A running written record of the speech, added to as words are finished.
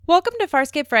Welcome to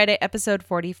Farscape Friday, episode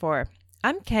 44.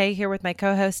 I'm Kay, here with my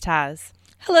co-host Taz.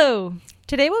 Hello.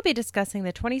 Today we'll be discussing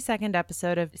the 22nd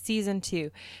episode of Season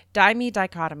 2, Daimi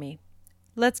Dichotomy.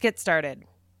 Let's get started.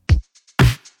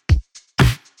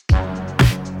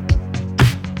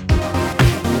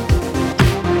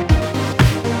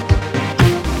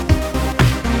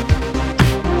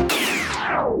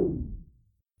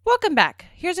 Welcome back.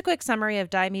 Here's a quick summary of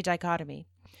Daimi Dichotomy.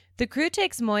 The crew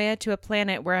takes Moya to a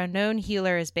planet where a known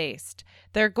healer is based.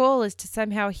 Their goal is to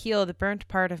somehow heal the burnt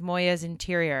part of Moya's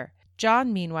interior.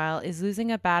 John, meanwhile, is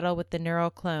losing a battle with the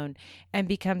neural clone and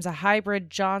becomes a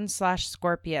hybrid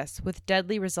John/Scorpius with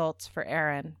deadly results for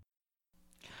Aaron.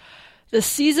 The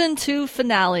Season 2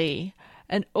 finale.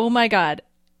 And oh my god,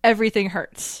 everything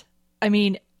hurts. I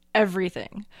mean,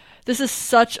 everything. This is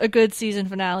such a good season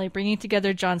finale, bringing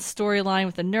together John's storyline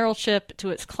with the neural chip to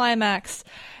its climax,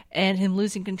 and him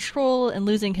losing control and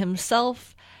losing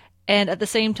himself. And at the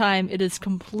same time, it is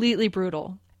completely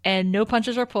brutal. And no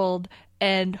punches are pulled,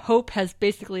 and Hope has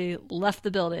basically left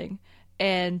the building.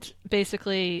 And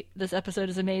basically, this episode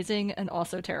is amazing and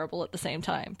also terrible at the same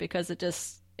time, because it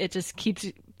just keeps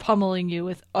pummeling you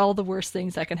with all the worst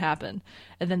things that can happen.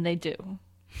 And then they do.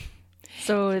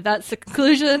 So that's the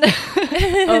conclusion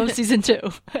of season 2.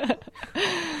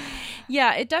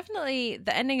 Yeah, the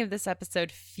ending of this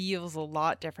episode feels a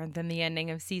lot different than the ending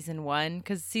of season 1,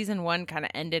 because season 1 kind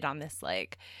of ended on this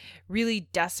like really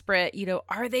desperate,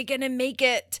 are they going to make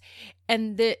it?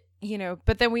 And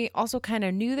but then we also kind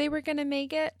of knew they were going to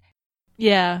make it.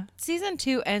 Yeah. Season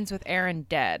 2 ends with Aaron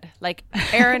dead. Like,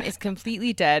 Aaron is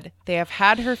completely dead. They have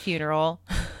had her funeral.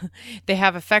 They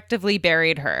have effectively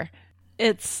buried her.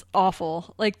 It's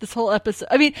awful. Like, this whole episode.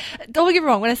 I mean, don't get me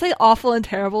wrong. When I say awful and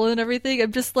terrible and everything,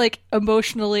 I'm just like,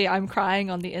 emotionally, I'm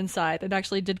crying on the inside. And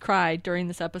actually did cry during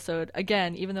this episode.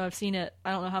 Again, even though I've seen it,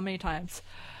 I don't know how many times.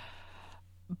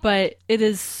 But it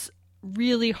is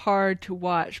really hard to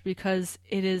watch because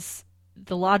it is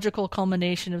the logical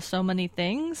culmination of so many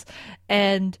things.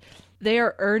 And they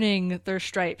are earning their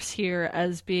stripes here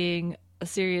as being a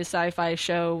serious sci-fi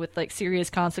show with like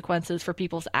serious consequences for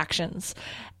people's actions.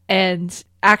 And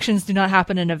actions do not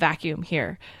happen in a vacuum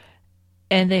here.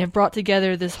 And they have brought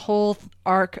together this whole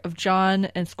arc of John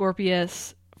and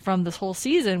Scorpius from this whole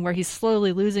season where he's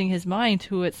slowly losing his mind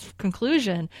to its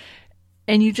conclusion.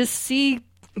 And you just see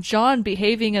John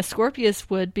behaving as Scorpius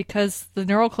would because the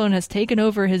neural clone has taken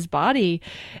over his body.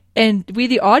 And we,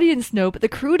 the audience, know, but the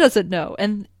crew doesn't know.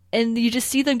 And you just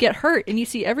see them get hurt, and you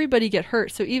see everybody get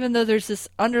hurt. So even though there's this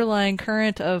underlying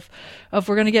current of we're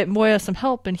going to get Moya some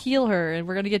help and heal her, and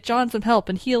we're going to get John some help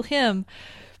and heal him,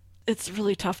 it's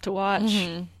really tough to watch.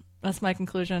 Mm-hmm. That's my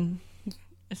conclusion.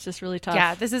 It's just really tough.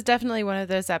 Yeah, this is definitely one of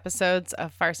those episodes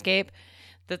of Farscape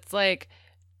that's like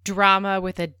drama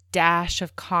with a dash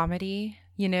of comedy,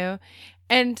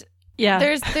 And yeah,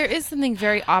 there is something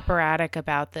very operatic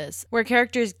about this, where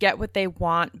characters get what they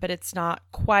want, but it's not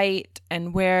quite,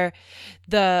 and where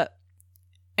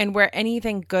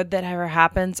anything good that ever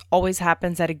happens always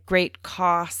happens at a great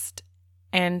cost,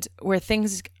 and where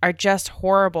things are just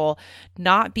horrible,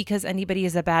 not because anybody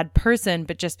is a bad person,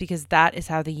 but just because that is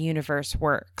how the universe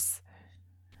works.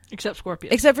 Except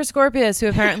Scorpius. Except for Scorpius, who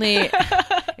apparently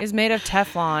is made of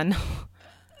Teflon.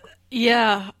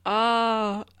 Yeah.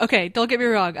 Okay, don't get me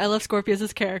wrong. I love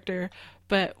Scorpius' character,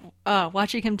 but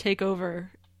watching him take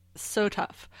over, so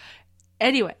tough.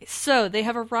 Anyway, so they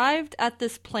have arrived at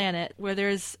this planet where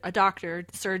there's a doctor,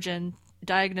 surgeon,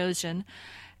 diagnosian,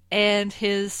 and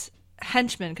his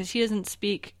henchman, because he doesn't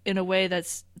speak in a way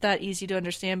that's that easy to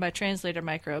understand by translator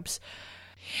microbes.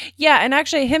 Yeah, and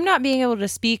actually him not being able to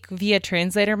speak via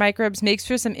translator microbes makes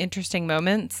for some interesting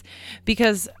moments,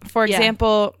 because, for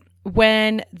example,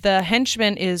 when the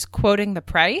henchman is quoting the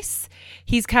price,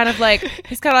 he's kind of like,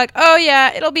 oh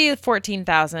yeah, it'll be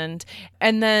 14,000.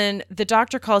 And then the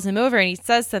doctor calls him over and he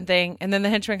says something, and then the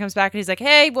henchman comes back and he's like,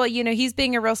 hey, well, he's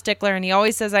being a real stickler and he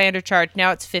always says I undercharge.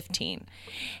 Now it's 15.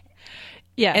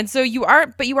 Yeah. And so you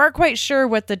aren't quite sure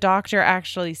what the doctor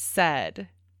actually said.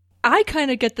 I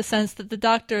kind of get the sense that the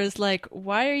doctor is like,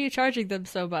 why are you charging them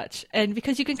so much? And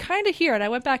because you can kind of hear, and I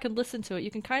went back and listened to it,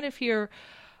 you can kind of hear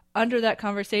under that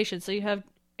conversation. So you have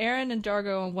Aaron and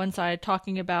Dargo on one side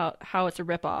talking about how it's a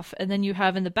ripoff, and then you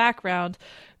have in the background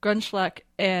Grunschleck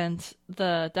and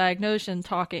the diagnosian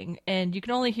talking, and you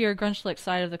can only hear Grunschleck's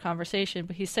side of the conversation,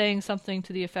 but he's saying something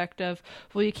to the effect of,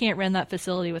 well, you can't run that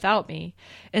facility without me.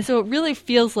 And so it really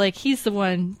feels like he's the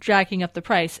one dragging up the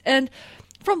price. And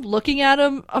from looking at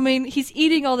him, I mean, he's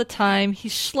eating all the time,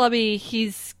 he's schlubby,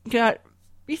 he's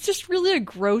just really a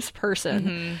gross person.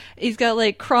 Mm-hmm. He's got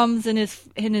like crumbs in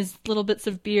his little bits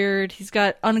of beard. He's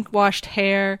got unwashed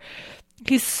hair.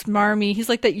 He's smarmy. He's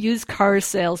like that used car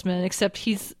salesman, except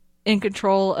he's in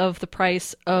control of the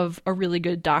price of a really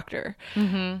good doctor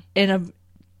in a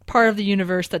part of the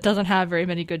universe that doesn't have very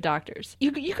many good doctors.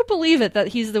 You could believe it that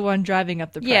he's the one driving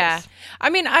up the price. Yeah. I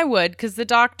mean, I would, because the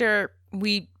doctor,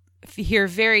 we hear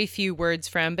very few words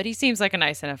from, but he seems like a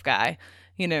nice enough guy,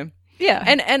 you know? Yeah.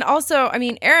 And also, I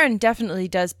mean, Erin definitely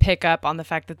does pick up on the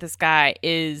fact that this guy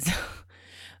is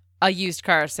a used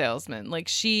car salesman. Like,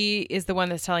 she is the one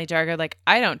that's telling Dargo, like,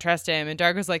 I don't trust him. And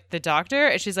Dargo's like, the doctor?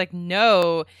 And she's like,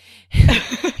 no.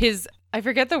 I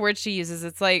forget the word she uses.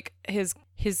 It's like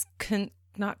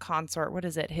not consort. What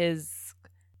is it? His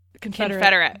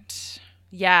Confederate.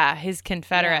 Yeah, his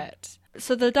Confederate. Yeah.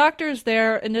 So the doctor's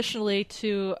there initially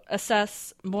to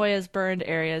assess Moya's burned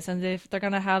areas, and they're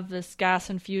going to have this gas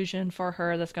infusion for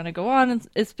her that's going to go on. And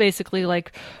it's basically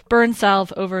like burn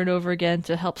salve over and over again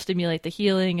to help stimulate the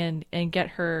healing and get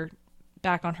her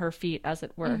back on her feet, as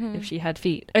it were, if she had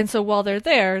feet. And so while they're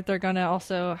there, they're going to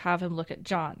also have him look at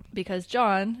John, because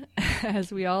John,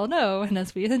 as we all know, and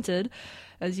as we hinted,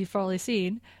 as you've probably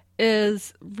seen,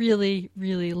 is really,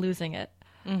 really losing it.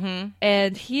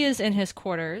 And he is in his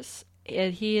quarters,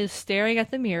 and he is staring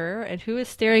at the mirror, and who is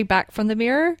staring back from the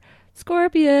mirror?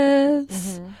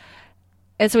 Scorpius.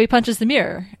 And so he punches the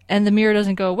mirror, and the mirror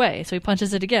doesn't go away. So he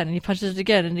punches it again, and he punches it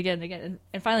again, and again, and again.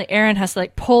 And finally, Erin has to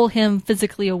like pull him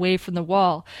physically away from the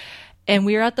wall. And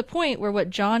we are at the point where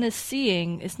what John is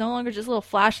seeing is no longer just little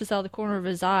flashes out of the corner of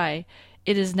his eye.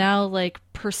 It is now like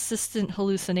persistent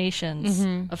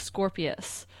hallucinations of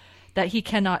Scorpius that he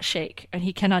cannot shake and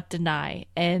he cannot deny.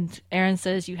 And Erin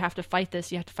says, you have to fight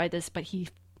this, but he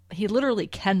literally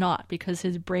cannot, because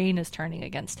his brain is turning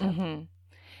against him.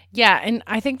 Yeah, and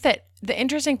I think that the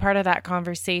interesting part of that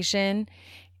conversation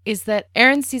is that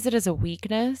Erin sees it as a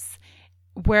weakness,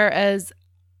 whereas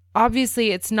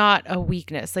obviously it's not a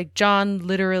weakness. Like, John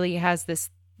literally has this,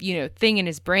 thing in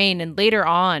his brain, and later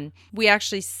on we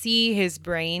actually see his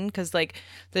brain, because like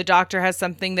the doctor has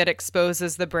something that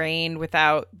exposes the brain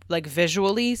without like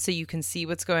visually, so you can see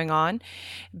what's going on,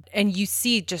 and you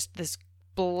see just this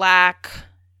black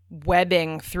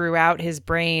webbing throughout his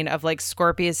brain of like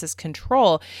Scorpius's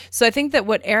control. So I think that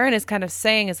what Erin is kind of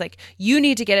saying is like, you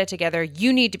need to get it together,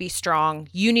 you need to be strong,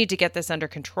 you need to get this under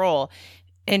control.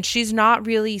 And she's not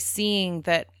really seeing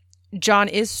that John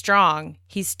is strong.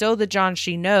 He's still the John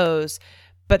she knows,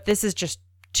 but this is just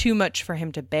too much for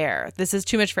him to bear. This is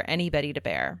too much for anybody to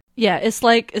bear. Yeah, it's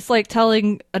like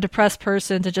telling a depressed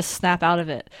person to just snap out of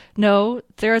it. No,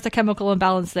 there is a chemical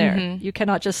imbalance there. You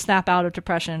cannot just snap out of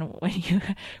depression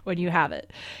when you have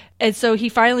it. And so he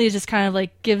finally just kind of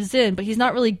like gives in, but he's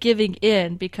not really giving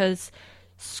in because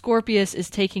Scorpius is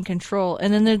taking control.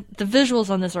 And then the visuals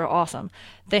on this are awesome.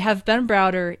 They have Ben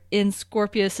Browder in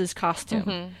Scorpius's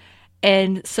costume.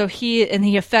 And so he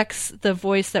affects the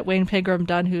voice that Wayne Pigram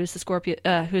done, who's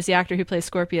the actor who plays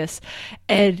Scorpius.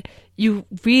 And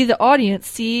we, the audience,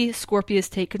 see Scorpius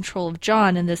take control of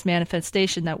John in this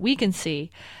manifestation that we can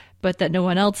see, but that no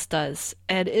one else does.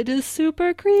 And it is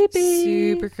super creepy.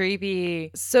 Super creepy.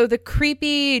 So the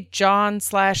creepy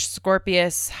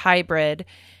John/Scorpius hybrid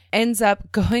ends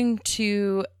up going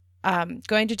to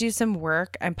do some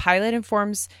work, and Pilot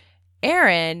informs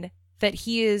Erin that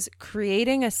he is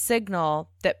creating a signal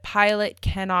that Pilot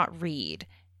cannot read.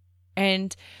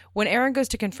 And when Erin goes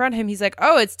to confront him, he's like,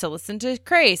 oh, it's to listen to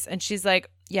Crais. And she's like,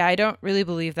 yeah, I don't really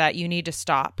believe that. You need to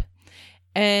stop.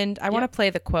 And I want to play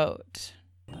the quote.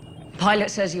 Pilot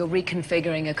says you're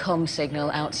reconfiguring a comm signal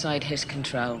outside his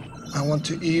control. I want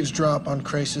to eavesdrop on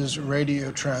Crace's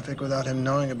radio traffic without him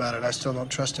knowing about it. I still don't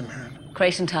trust him, Erin.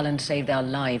 Crais and Talon saved our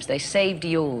lives. They saved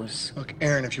yours. Look,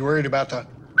 Erin, if you're worried about the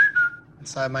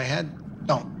inside my head,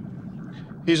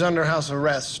 don't. He's under house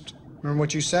arrest. Remember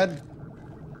what you said?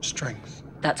 Strength.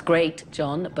 That's great,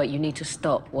 John, but you need to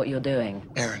stop what you're doing.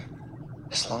 Erin,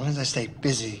 as long as I stay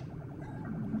busy,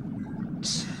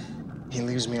 he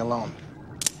leaves me alone.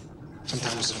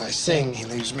 Sometimes if I sing, he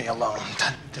leaves me alone.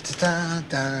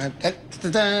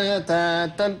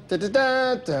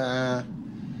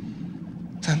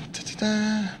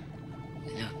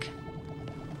 Look.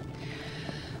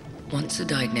 Once the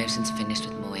diagnosis is finished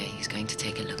with Moya, he's going to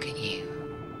take a look at you.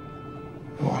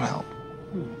 It won't help.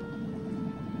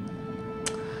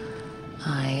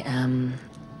 I am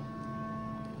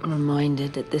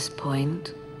reminded at this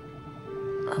point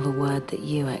of a word that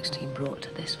you actually brought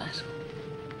to this vessel.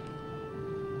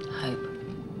 Hope.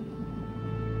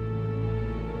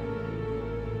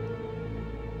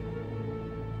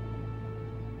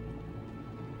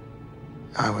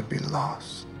 I would be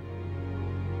lost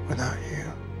without you.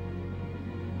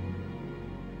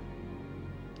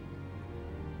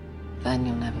 Then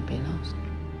you'll never be lost.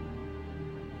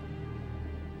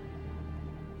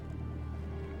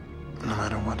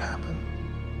 what happened.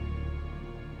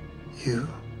 You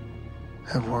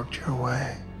have worked your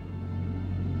way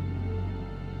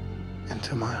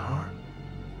into my heart.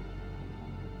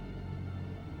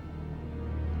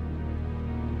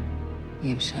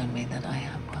 You've shown me that I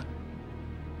am one.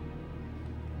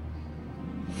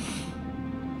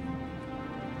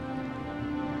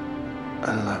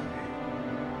 I love you.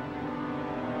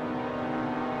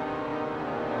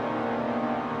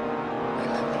 I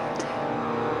love you too.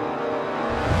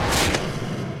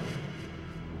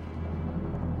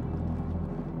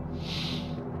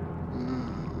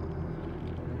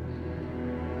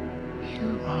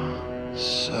 You are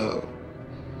so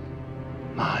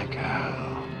my girl.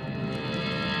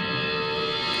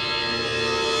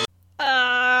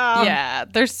 Yeah,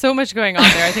 there's so much going on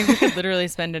there. I think we could literally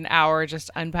spend an hour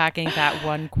just unpacking that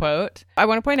one quote. I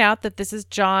want to point out that this is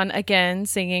John again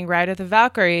singing Ride of the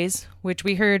Valkyries, which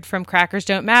we heard from Crackers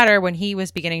Don't Matter when he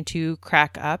was beginning to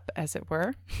crack up, as it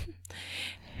were.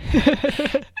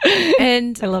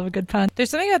 And I love a good pun. there's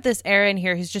something about this Aaron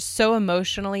here who's just so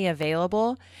emotionally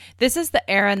available. This is the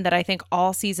Aaron that I think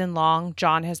all season long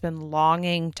John has been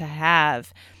longing to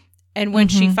have. And when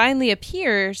she finally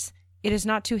appears, it is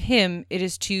not to him, it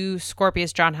is to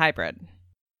Scorpius John hybrid.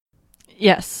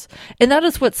 Yes. And that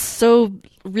is what's so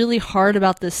really hard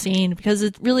about this scene, because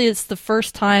it really is the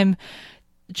first time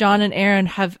John and Aaron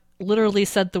have literally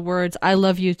said the words, I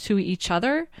love you to each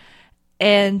other.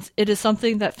 And it is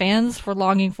something that fans were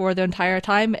longing for the entire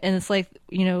time. And it's like,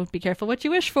 you know, be careful what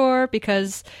you wish for,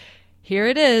 because here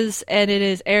it is. And it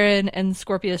is Aaron and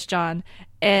Scorpius John.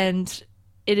 And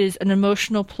it is an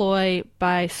emotional ploy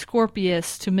by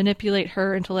Scorpius to manipulate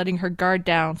her into letting her guard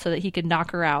down so that he could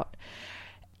knock her out.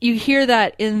 You hear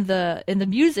that in the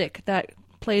music that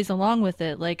plays along with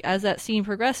it. Like, as that scene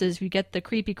progresses, you get the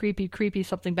creepy,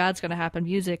 something bad's going to happen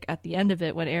music at the end of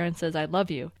it when Aaron says, I love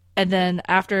you. And then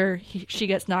after she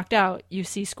gets knocked out, you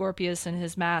see Scorpius in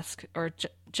his mask, or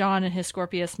John in his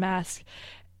Scorpius mask,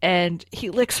 and he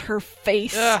licks her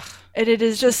face. Ugh. And it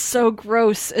is just so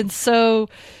gross and so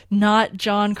not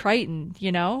John Crichton,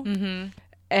 you know? Mm-hmm.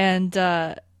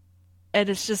 And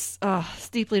it's just it's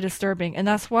deeply disturbing. And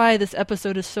that's why this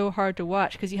episode is so hard to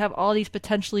watch, because you have all these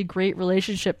potentially great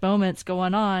relationship moments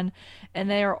going on, and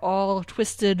they are all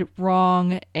twisted,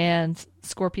 wrong, and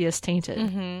Scorpius tainted.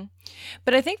 Mm-hmm.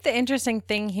 But I think the interesting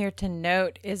thing here to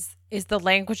note is the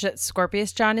language that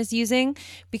Scorpius John is using,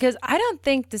 because I don't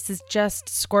think this is just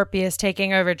Scorpius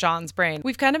taking over John's brain.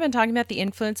 We've kind of been talking about the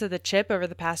influence of the chip over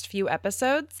the past few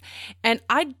episodes, and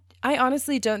I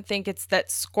honestly don't think it's that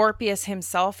Scorpius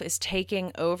himself is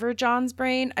taking over John's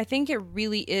brain. I think it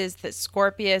really is that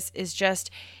Scorpius is just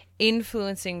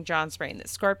influencing John's brain, that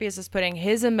Scorpius is putting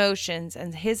his emotions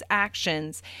and his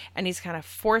actions, and he's kind of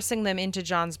forcing them into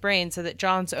John's brain so that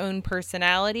John's own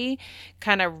personality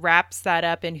kind of wraps that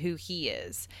up in who he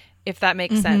is, if that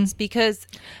makes sense. Because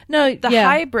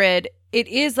hybrid, it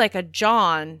is like a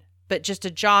John, but just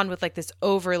a John with like this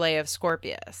overlay of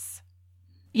Scorpius.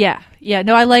 Yeah.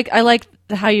 No, I like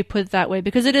how you put it that way,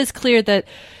 because it is clear that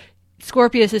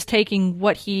Scorpius is taking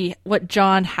what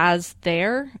John has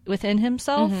there within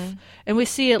himself. Mm-hmm. And we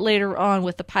see it later on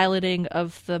with the piloting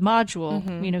of the module.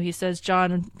 Mm-hmm. You know, he says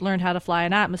John learned how to fly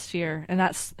an atmosphere, and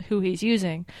that's who he's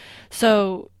using.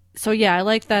 So yeah, I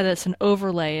like that it's an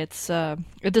overlay. It's a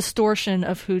distortion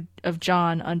of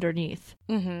John underneath.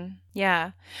 Mm-hmm.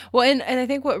 Yeah. Well, and I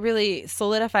think what really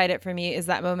solidified it for me is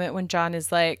that moment when John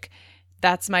is like,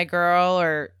 that's my girl,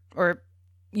 or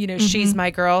you know, she's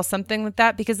my girl, something like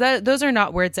that, because those are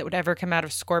not words that would ever come out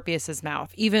of Scorpius's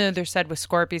mouth, even though they're said with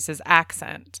Scorpius's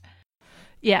accent.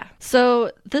 Yeah.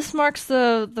 So this marks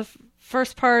the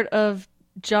first part of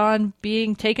John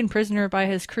being taken prisoner by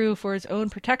his crew for his own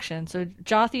protection. So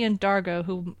Jothi and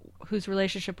Dargo, whose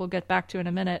relationship we'll get back to in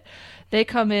a minute, they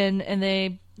come in and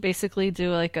they basically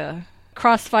do like a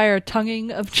crossfire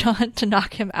tonguing of John to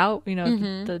knock him out, you know,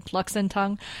 the Luxon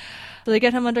tongue. So they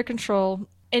get him under control.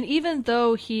 And even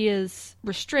though he is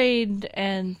restrained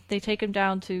and they take him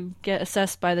down to get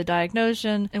assessed by the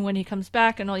Diagnosian, and when he comes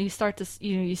back and all, you start to,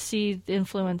 you see the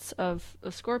influence of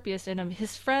Scorpius in him,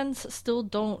 his friends still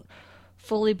don't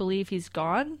fully believe he's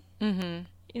gone. Mm-hmm.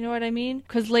 You know what I mean?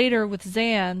 Because later with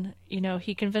Zan, you know,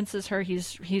 he convinces her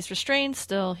he's restrained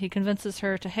still. He convinces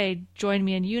her to, hey, join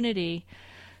me in Unity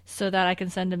so that I can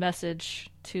send a message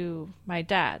to my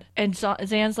dad. And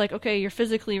Zan's like, okay, you're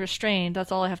physically restrained.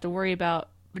 That's all I have to worry about.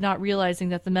 Not realizing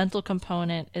that the mental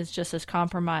component is just as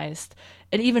compromised,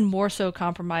 and even more so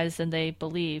compromised than they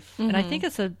believe. Mm-hmm. And I think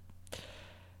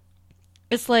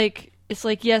it's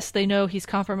like, yes, they know he's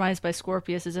compromised by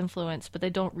Scorpius's influence, but they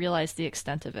don't realize the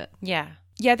extent of it. Yeah.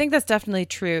 Yeah, I think that's definitely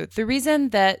true. The reason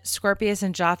that Scorpius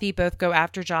and Joffy both go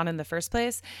after Jon in the first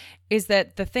place is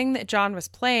that the thing that Jon was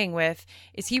playing with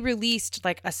is he released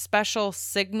like a special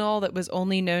signal that was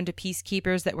only known to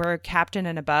peacekeepers that were captain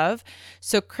and above.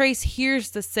 So Crais hears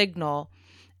the signal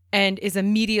and is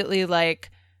immediately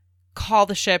like, call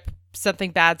the ship,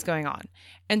 something bad's going on.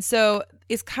 And so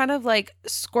it's kind of like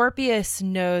Scorpius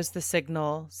knows the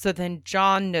signal, so then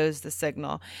Jon knows the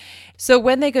signal. So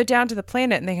when they go down to the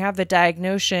planet and they have the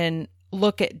Diagnostian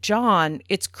look at Jon,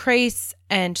 it's Crais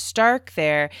and Stark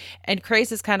there, and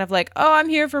Crais is kind of like, oh, I'm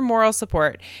here for moral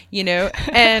support, you know,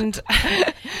 and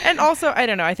also, I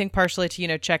don't know, I think partially to, you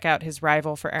know, check out his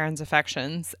rival for Aaron's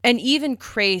affections. And even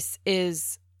Crais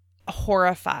is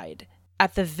horrified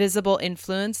at the visible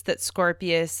influence that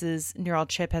Scorpius's neural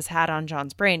chip has had on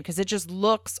Jon's brain, because it just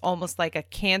looks almost like a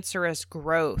cancerous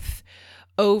growth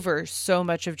over so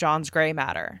much of Jon's gray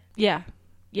matter. Yeah.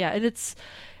 And it's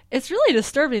really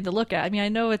disturbing to look at. I mean, I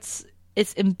know it's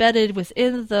embedded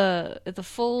within the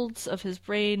folds of his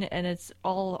brain, and it's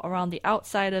all around the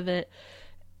outside of it.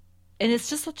 And it's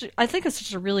just I think it's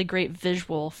such a really great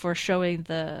visual for showing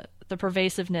the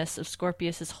pervasiveness of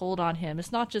Scorpius's hold on him.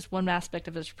 It's not just one aspect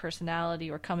of his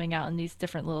personality or coming out in these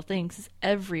different little things. It's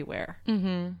everywhere.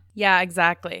 Mm-hmm. Yeah,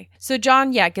 exactly. So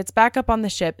Jon, gets back up on the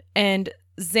ship, and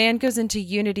Zan goes into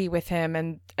unity with him,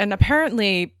 and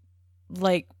apparently,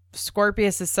 like,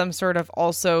 Scorpius is some sort of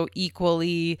also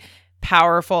equally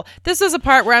powerful. This was a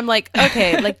part where I'm like,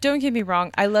 okay, like, don't get me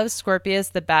wrong, I love Scorpius,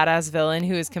 the badass villain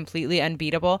who is completely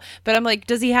unbeatable, but I'm like,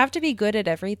 does he have to be good at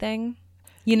everything?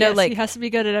 You know, yes, like, he has to be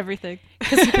good at everything.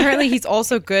 Because apparently he's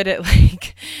also good at,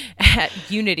 like, at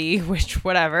unity, which,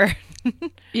 whatever.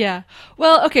 Yeah.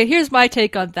 Well, okay, here's my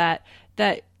take on that.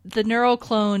 That the neural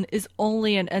clone is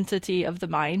only an entity of the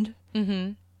mind.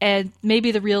 Mm-hmm. And maybe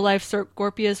the real life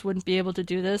Scorpius wouldn't be able to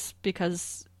do this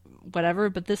because whatever,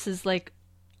 but this is like,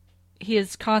 he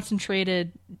is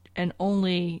concentrated and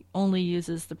only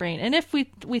uses the brain. And if we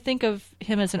think of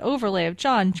him as an overlay of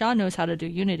Jon knows how to do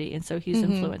unity, and so he's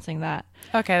influencing that.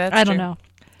 Okay, that's I don't know.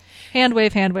 Hand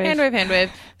wave. Hand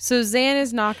wave. So Zan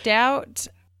is knocked out,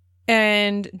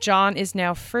 and Jon is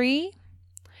now free.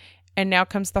 And now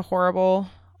comes the horrible,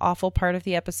 awful part of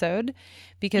the episode,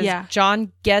 because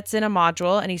Jon gets in a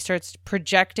module and he starts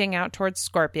projecting out towards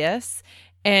Scorpius,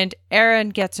 and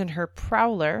Aeryn gets in her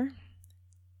prowler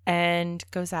and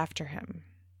goes after him.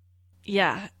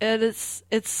 Yeah, and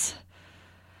it's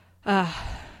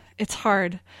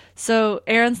hard. So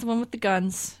Aaron's the one with the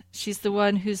guns. She's the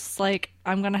one who's like,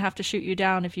 I'm gonna have to shoot you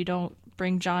down if you don't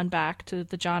bring Jon back to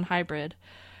the Jon hybrid.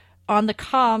 On the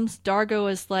comms, Dargo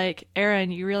is like,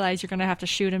 Aeryn, you realize you're going to have to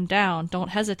shoot him down. Don't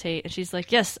hesitate. And she's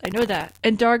like, yes, I know that.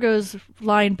 And Dargo's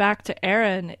line back to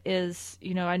Aeryn is,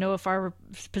 you know, I know if our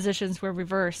positions were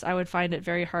reversed, I would find it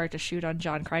very hard to shoot on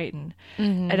Jon Crichton.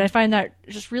 Mm-hmm. And I find that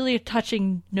just really a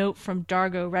touching note from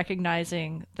Dargo,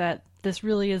 recognizing that this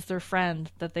really is their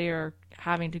friend that they are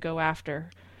having to go after.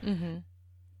 Mm-hmm.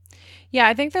 Yeah,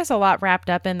 I think there's a lot wrapped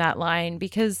up in that line,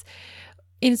 because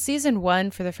in season 1,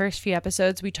 for the first few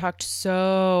episodes, we talked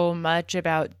so much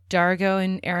about Dargo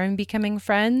and Aeryn becoming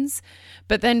friends.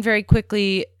 But then very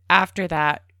quickly after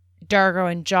that,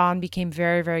 Dargo and Jon became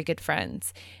very, very good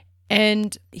friends.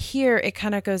 And here it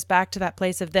kind of goes back to that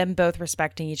place of them both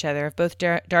respecting each other, of both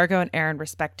Dargo and Aeryn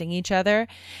respecting each other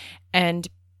and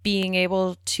being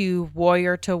able to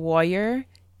warrior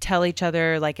tell each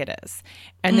other like it is.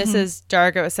 And this is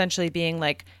Dargo essentially being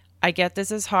like, I get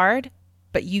this is hard,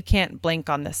 but you can't blink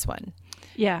on this one.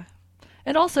 Yeah.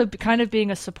 And also kind of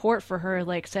being a support for her,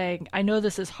 like saying, I know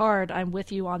this is hard, I'm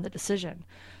with you on the decision.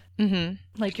 Mm-hmm.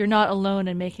 Like, you're not alone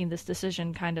in making this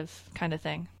decision kind of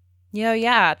thing.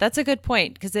 Yeah, that's a good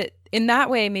point. Because in that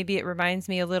way, maybe it reminds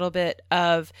me a little bit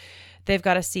of They've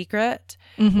Got a Secret,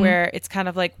 where it's kind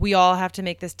of like, we all have to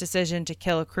make this decision to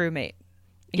kill a crewmate.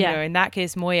 You know, in that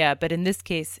case, Moya, but in this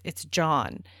case, it's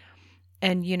Jon.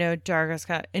 And, you know, Dargo's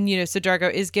got, and, you know, so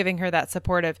Dargo is giving her that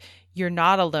support of, you're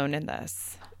not alone in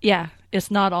this. Yeah, it's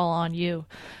not all on you,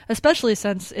 especially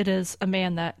since it is a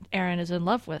man that Aeryn is in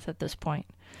love with at this point.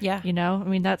 Yeah. You know, I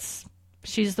mean,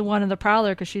 she's the one in the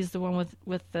Prowler because she's the one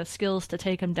with the skills to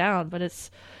take him down, but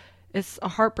it's a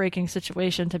heartbreaking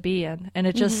situation to be in. And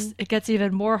it just, it gets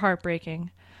even more heartbreaking.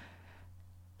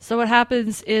 So what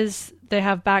happens is they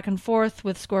have back and forth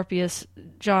with Scorpius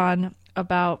Jon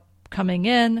about coming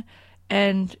in.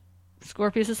 And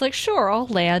Scorpius is like, sure, I'll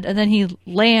land. And then he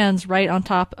lands right on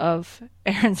top of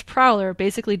Aeryn's prowler,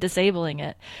 basically disabling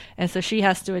it. And so she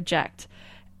has to eject.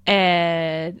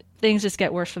 And things just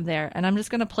get worse from there. And I'm just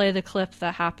going to play the clip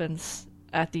that happens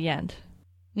at the end.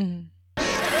 Aeryn,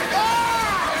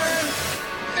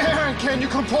 Can you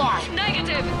comply?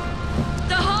 Negative.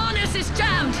 The harness is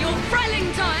jammed. Your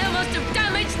Frelling tire must have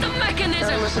damaged the mechanism.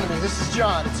 Aaron, listen to me. This is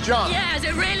John. It's John. Yeah, is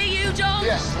it really you, John?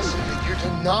 Yes, listen to me. You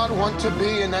do not want to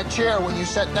be in that chair when you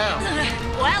sit down.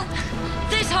 Well,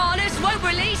 this harness won't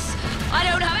release. I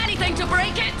don't have anything to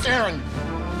break it. Aaron,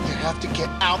 you have to get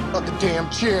out of the damn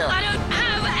chair. I don't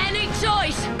have any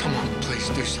choice. Come on, please,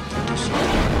 do something. Do something.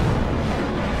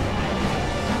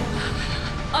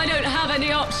 I don't have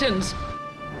any options.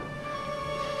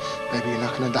 Baby, you're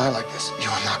not gonna die like this. You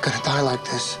are not gonna die like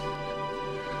this.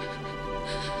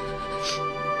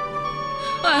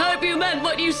 I hope you meant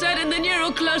what you said in the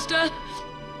neural cluster.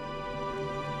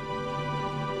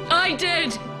 I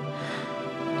did.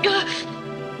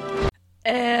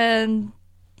 And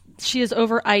she is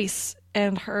over ice,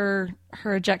 and her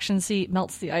ejection seat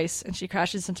melts the ice, and she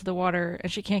crashes into the water,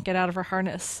 and she can't get out of her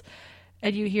harness.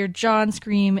 And you hear John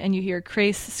scream, and you hear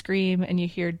Crais scream, and you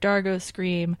hear Dargo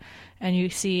scream, and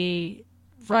you see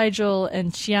Rygel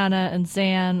and Chiana and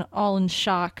Zan all in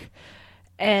shock,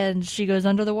 and she goes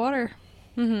under the water.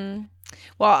 Mm-hmm.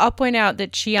 Well, I'll point out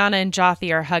that Chiana and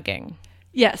Jothi are hugging.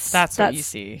 Yes. That's what you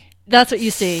see. That's what you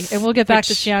see. And we'll get back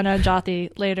to Chiana and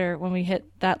Jothi later when we hit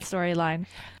that storyline.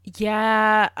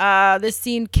 Yeah, this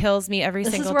scene kills me every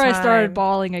single time. This is where I started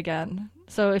bawling again.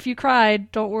 So if you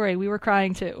cried, don't worry. We were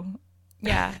crying too.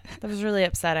 Yeah, that was really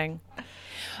upsetting.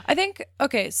 I think,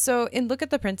 okay, so in Look at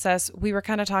the Princess, we were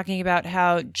kind of talking about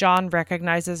how John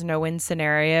recognizes no-win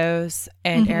scenarios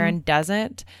and Aaron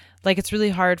doesn't. Like, it's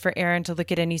really hard for Aaron to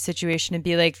look at any situation and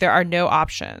be like, there are no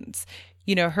options.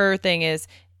 You know, her thing is,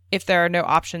 if there are no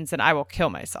options, then I will kill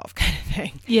myself kind of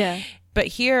thing. Yeah. But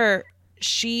here,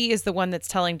 she is the one that's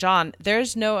telling John,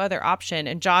 there's no other option.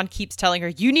 And John keeps telling her,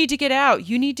 you need to get out.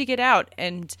 You need to get out.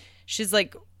 And she's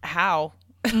like, how?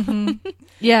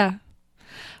 Yeah.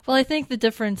 Well, I think the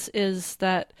difference is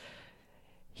that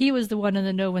he was the one in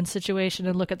the no-win situation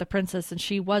and Look at the Princess, and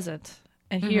she wasn't.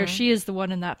 And here she is the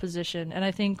one in that position. And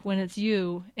I think when it's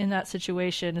you in that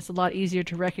situation, it's a lot easier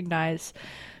to recognize,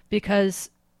 because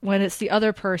when it's the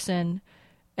other person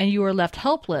and you are left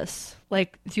helpless,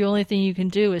 like the only thing you can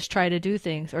do is try to do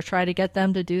things or try to get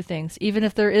them to do things. Even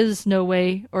if there is no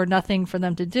way or nothing for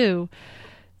them to do,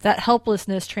 that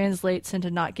helplessness translates into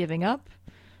not giving up.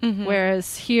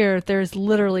 Whereas here, there's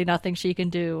literally nothing she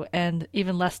can do and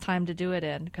even less time to do it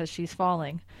in because she's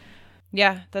falling.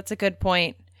 Yeah, that's a good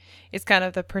point. It's kind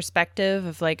of the perspective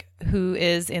of like who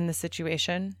is in the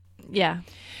situation. Yeah.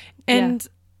 And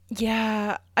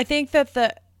yeah, I think that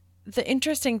the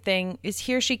interesting thing is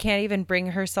here she can't even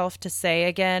bring herself to say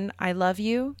again, I love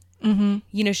you. You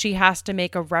know, she has to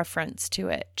make a reference to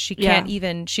it. She can't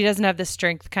even, she doesn't have the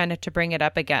strength kind of to bring it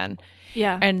up again.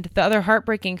 Yeah. And the other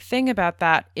heartbreaking thing about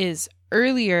that is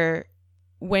earlier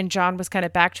when John was kind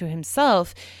of back to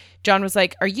himself, John was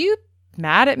like, are you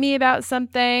mad at me about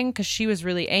something? Because she was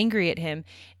really angry at him.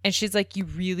 And she's like, you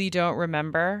really don't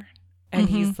remember? And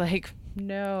he's like,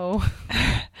 no.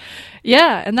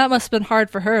 Yeah. And that must have been hard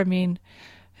for her. I mean,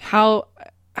 how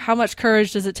much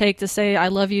courage does it take to say I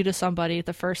love you to somebody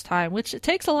the first time, which it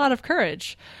takes a lot of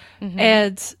courage.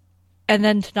 And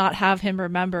then to not have him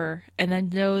remember and then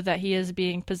know that he is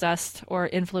being possessed or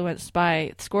influenced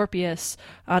by Scorpius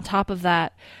on top of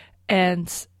that,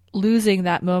 and losing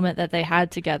that moment that they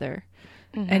had together.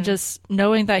 And just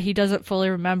knowing that he doesn't fully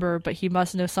remember, but he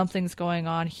must know something's going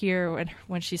on here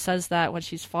when she says that, when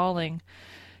she's falling.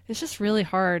 It's just really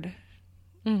hard.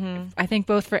 I think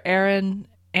both for Aaron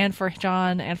and for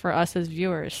John and for us as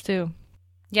viewers too.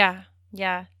 Yeah.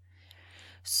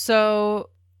 So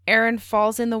Aaron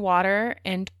falls in the water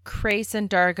and Crais and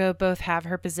Dargo both have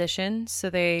her position. So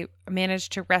they manage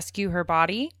to rescue her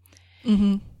body.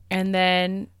 And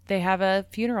then they have a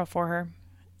funeral for her.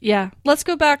 Yeah. Let's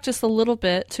go back just a little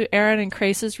bit to Aaron and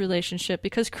Crais' relationship,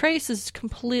 because Crais is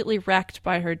completely wrecked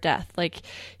by her death. Like,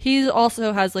 he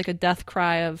also has like a death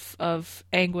cry of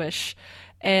anguish.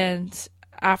 And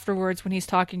afterwards, when he's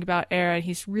talking about Aaron,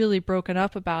 he's really broken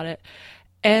up about it.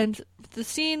 And the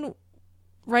scene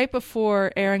right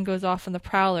before Aaron goes off on the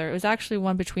Prowler, it was actually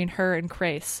one between her and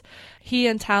Crais. He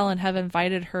and Talon have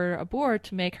invited her aboard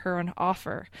to make her an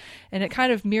offer. And it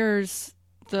kind of mirrors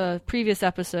the previous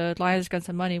episode, Lions, Guns,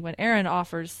 and Money, when Aaron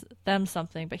offers them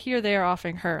something. But here they are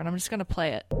offering her, and I'm just going to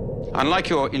play it. Unlike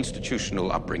your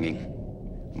institutional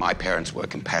upbringing, my parents were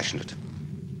compassionate,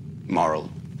 moral,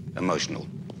 emotional.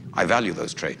 I value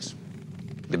those traits.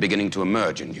 They're beginning to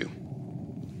emerge in you.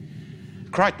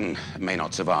 Crichton may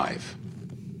not survive.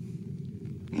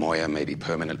 Moya may be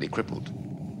permanently crippled.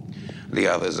 The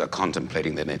others are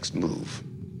contemplating their next move.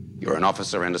 You're an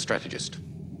officer and a strategist.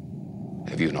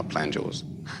 Have you not planned yours?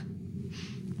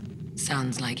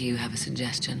 Sounds like you have a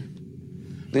suggestion.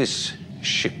 This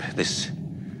ship, this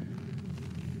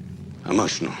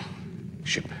emotional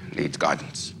ship, needs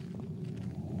guidance.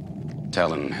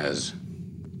 Talon has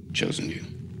chosen you.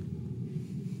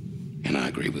 And I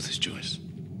agree with his choice.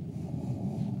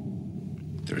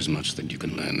 There is much that you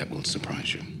can learn that will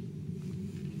surprise you.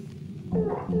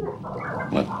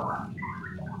 What?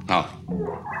 Oh.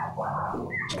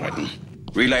 It's Crichton.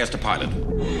 Relay us to pilot.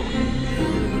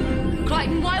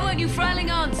 Crichton, why won't you Frailing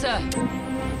answer?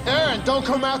 Aaron, don't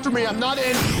come after me. I'm not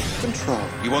in control.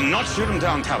 You will not shoot him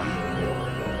down, Talon.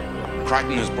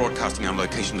 Crichton is broadcasting our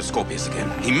location to Scorpius again.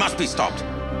 He must be stopped.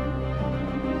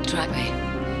 Track me.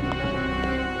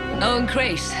 Oh, and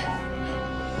Grace.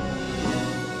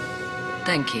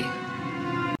 Thank you.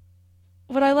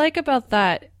 What I like about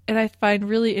that, and I find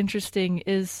really interesting,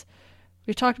 is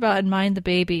we talked about in Mind the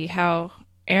Baby how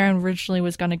Aaron originally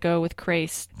was going to go with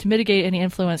Crais to mitigate any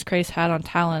influence Crais had on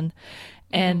Talon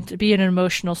and to be an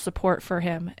emotional support for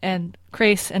him. And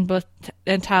Crais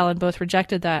and Talon both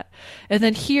rejected that. And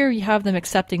then here you have them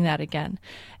accepting that again.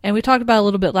 And we talked about a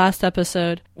little bit last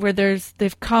episode where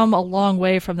they've come a long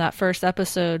way from that first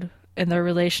episode in their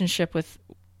relationship with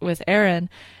Aaron,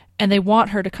 and they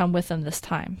want her to come with them this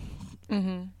time.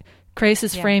 Mm-hmm. Crais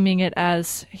is framing it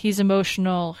as he's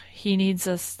emotional, he needs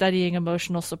a steadying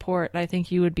emotional support, and I think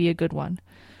you would be a good one.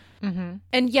 Mm-hmm.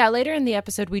 And yeah, later in the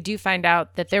episode, we do find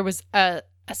out that there was a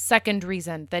second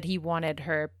reason that he wanted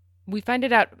her. We find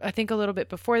it out, I think, a little bit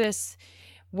before this,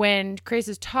 when Crais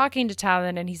is talking to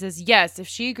Talon, and he says, yes, if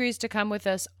she agrees to come with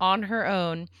us on her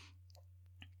own,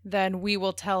 then we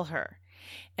will tell her.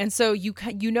 And so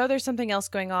you know there's something else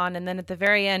going on. And then at the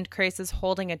very end, Crais is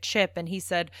holding a chip, and he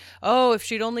said, oh, if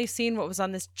she'd only seen what was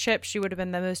on this chip, she would have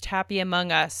been the most happy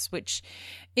among us, which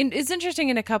is interesting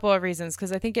in a couple of reasons,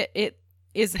 because I think it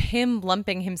is him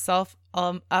lumping himself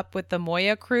up with the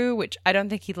Moya crew, which I don't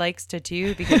think he likes to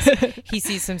do because he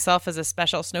sees himself as a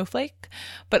special snowflake.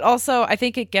 But also, I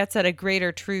think it gets at a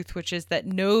greater truth, which is that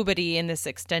nobody in this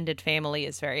extended family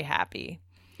is very happy.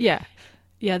 Yeah.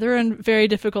 Yeah, they're in a very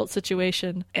difficult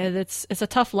situation, and it's a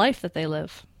tough life that they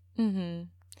live. Mm-hmm.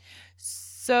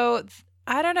 So,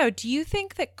 I don't know. Do you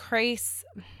think that Crais...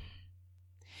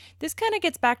 This kind of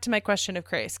gets back to my question of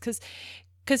Crais,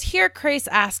 because here Crais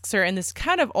asks her in this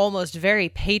kind of almost very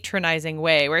patronizing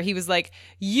way, where he was like,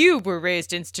 you were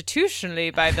raised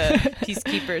institutionally by the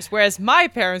peacekeepers, whereas my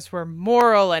parents were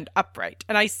moral and upright,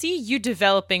 and I see you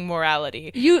developing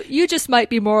morality. You just might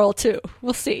be moral too.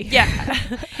 We'll see. Yeah.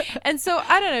 And so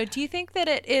I don't know, do you think that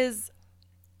it is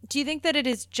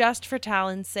just for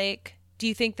Talon's sake? Do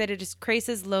you think that it is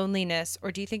Crais' loneliness,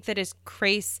 or do you think that it is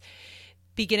Crais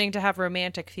beginning to have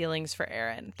romantic feelings for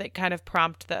Aaron that kind of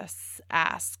prompt this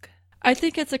ask? I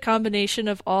think it's a combination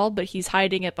of all, but he's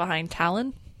hiding it behind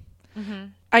Talon. Mm-hmm.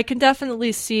 I can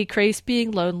definitely see Crais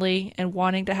being lonely and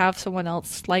wanting to have someone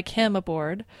else like him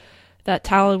aboard that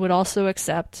Talon would also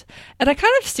accept. And I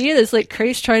kind of see it as like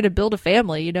Crais trying to build a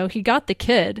family. You know, he got the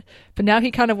kid, but now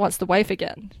he kind of wants the wife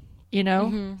again. You know,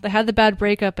 mm-hmm. They had the bad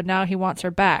breakup, and now he wants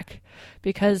her back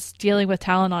because dealing with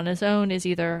Talon on his own is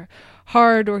either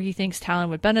hard, or he thinks Talon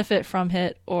would benefit from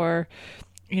it, or,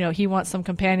 you know, he wants some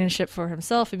companionship for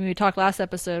himself. I mean, we talked last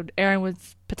episode, Aaron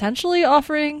was potentially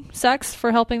offering sex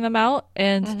for helping them out,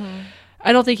 and mm-hmm.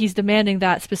 I don't think he's demanding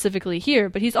that specifically here,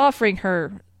 but he's offering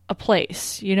her a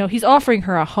place. You know, he's offering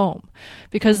her a home,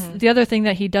 because mm-hmm. the other thing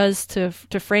that he does to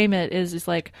frame it is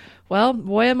like, well,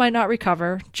 Moya might not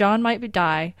recover, John might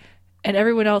die, and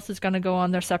everyone else is going to go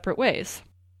on their separate ways.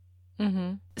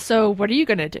 Mm-hmm. So what are you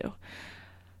going to do?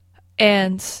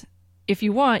 And if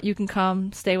you want, you can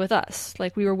come stay with us.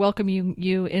 Like, we were welcoming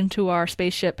you into our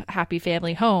spaceship happy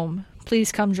family home.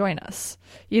 Please come join us.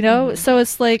 You know? Mm-hmm. So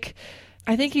it's like,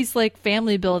 I think he's like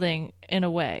family building in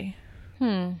a way.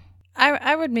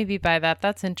 I would maybe buy that.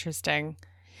 That's interesting.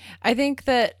 I think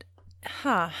that,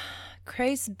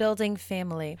 Crais building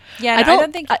family. Yeah,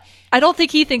 I don't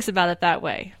think he thinks about it that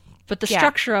way. But the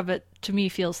structure of it, to me,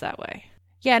 feels that way.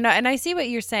 Yeah, no, and I see what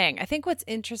you're saying. I think what's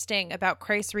interesting about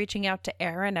Crais reaching out to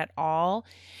Aaron at all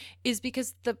is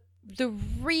because the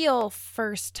real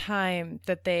first time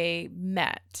that they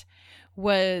met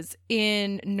was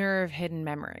in Nerve Hidden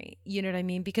Memory. You know what I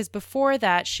mean? Because before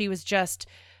that, she was just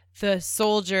the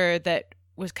soldier that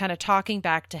was kind of talking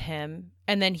back to him,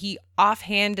 and then he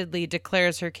offhandedly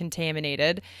declares her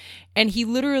contaminated, and he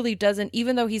literally doesn't,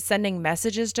 even though he's sending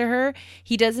messages to her,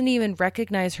 he doesn't even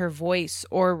recognize her voice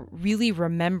or really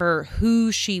remember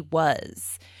who she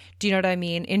was. Do you know what I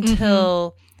mean?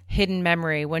 Until Hidden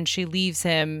Memory, when she leaves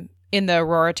him in the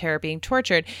Aurora Terror being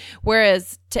tortured.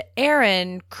 Whereas to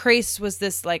Aaron, Crais was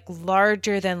this like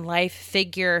larger than life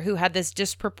figure who had this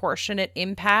disproportionate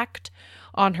impact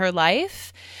on her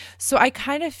life. So I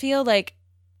kind of feel like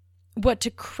what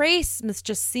to Crais must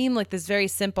just seem like this very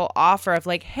simple offer of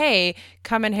like, hey,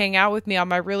 come and hang out with me on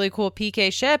my really cool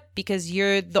PK ship because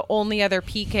you're the only other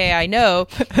PK I know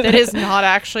that is not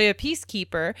actually a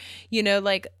peacekeeper, you know,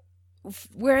 like,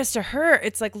 whereas to her,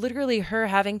 it's like literally her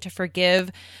having to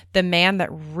forgive the man that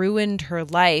ruined her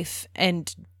life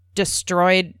and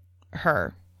destroyed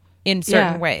her in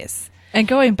certain ways. And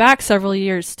going back several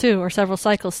years too, or several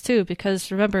cycles too,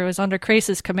 because remember, it was under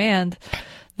Crais' command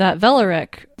that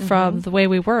Velaric from The Way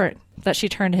We Weren't, that she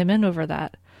turned him in over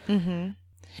that.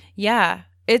 Yeah.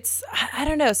 It's, I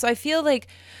don't know. So I feel like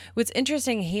what's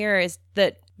interesting here is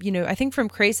that, you know, I think from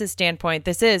Crais' standpoint,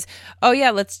 this is, oh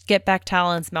yeah, let's get back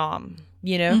Talon's mom,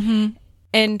 you know?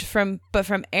 And from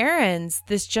Erin's,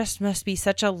 this just must be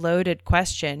such a loaded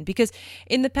question because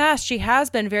in the past, she has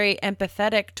been very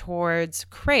empathetic towards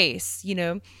Crais, you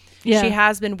know? Yeah. She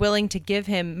has been willing to give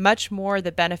him much more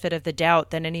the benefit of the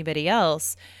doubt than anybody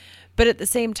else. But at the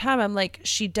same time, I'm like,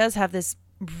 she does have this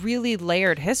really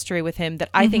layered history with him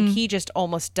that I think he just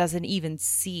almost doesn't even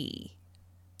see.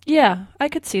 Yeah, I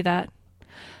could see that.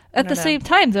 At the same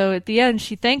time, though, at the end,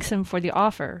 she thanks him for the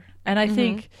offer. And I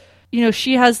think, you know,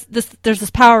 she has this, there's this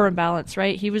power imbalance,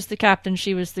 right? He was the captain,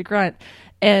 she was the grunt.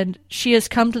 And she has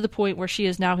come to the point where she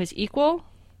is now his equal.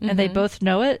 And they both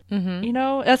know it. You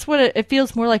know, that's what it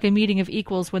feels more like, a meeting of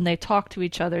equals when they talk to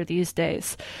each other these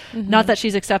days. Not that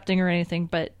she's accepting or anything,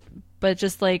 but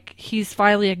just like he's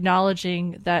finally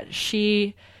acknowledging that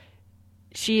she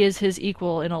is his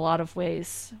equal in a lot of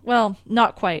ways. Well,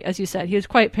 not quite, as you said. He was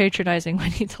quite patronizing when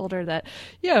he told her that,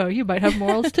 yo, you might have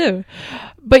morals too.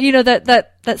 But you know,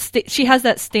 she has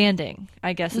that standing,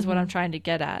 I guess, is what I'm trying to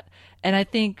get at. And I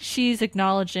think she's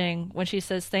acknowledging when she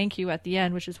says thank you at the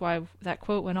end, which is why that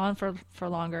quote went on for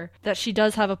longer, that she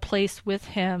does have a place with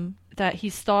him, that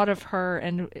he's thought of her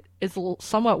and is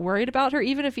somewhat worried about her,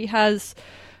 even if he has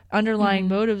underlying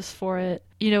motives for it.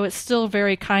 You know, it's still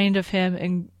very kind of him,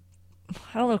 and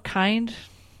I don't know, kind?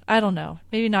 I don't know.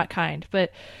 Maybe not kind,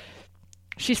 but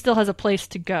she still has a place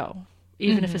to go,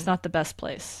 even if it's not the best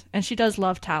place. And she does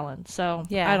love Talon, so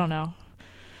I don't know.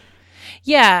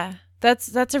 Yeah.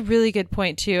 That's a really good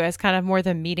point too, as kind of more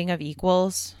the meeting of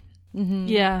equals.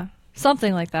 Yeah,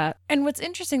 something like that. And what's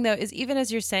interesting though is even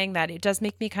as you're saying that, it does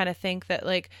make me kind of think that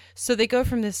like, so they go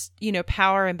from this, you know,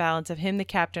 power imbalance of him the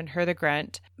captain, her the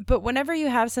grunt. But whenever you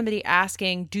have somebody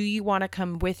asking, do you want to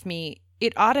come with me?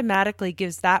 It automatically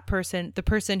gives that person, the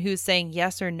person who's saying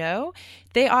yes or no,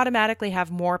 they automatically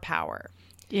have more power.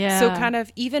 Yeah. So kind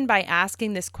of even by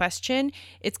asking this question,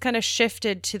 it's kind of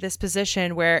shifted to this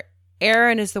position where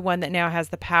Aeryn is the one that now has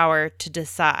the power to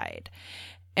decide.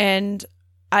 And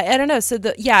I don't know. So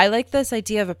I like this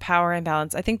idea of a power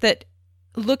imbalance. I think that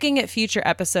looking at future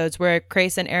episodes where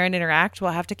Crais and Aeryn interact, we'll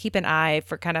have to keep an eye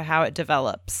for kind of how it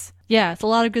develops. Yeah, it's a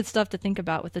lot of good stuff to think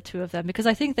about with the two of them, because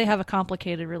I think they have a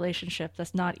complicated relationship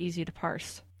that's not easy to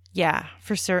parse. Yeah,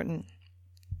 for certain.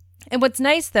 And what's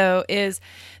nice, though, is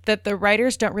that the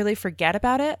writers don't really forget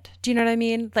about it. Do you know what I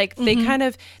mean? Like, they kind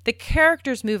of, the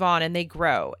characters move on and they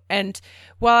grow. And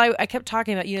while I kept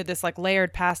talking about, you know, this like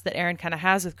layered past that Aeryn kind of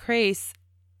has with Crais,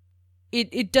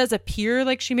 it does appear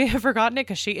like she may have forgotten it,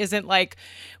 because she isn't like,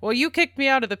 well, you kicked me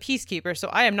out of the Peacekeeper, so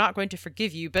I am not going to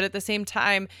forgive you. But at the same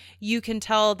time, you can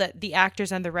tell that the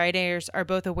actors and the writers are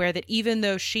both aware that even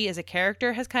though she as a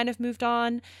character has kind of moved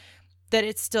on, that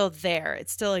it's still there. It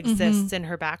still exists in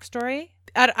her backstory.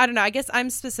 I don't know. I guess I'm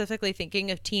specifically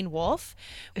thinking of Teen Wolf,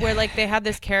 where like they had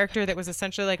this character that was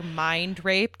essentially like mind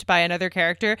raped by another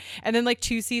character. And then like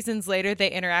 2 seasons later, they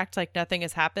interact like nothing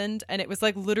has happened. And it was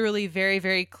like literally very,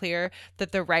 very clear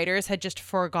that the writers had just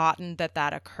forgotten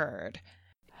that occurred.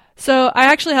 So I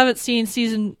actually haven't seen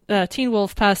Teen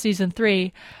Wolf past season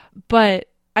 3, but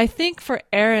I think for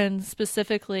Aeryn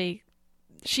specifically,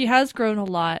 she has grown a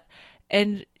lot.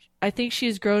 And I think she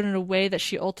has grown in a way that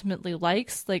she ultimately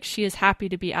likes. Like, she is happy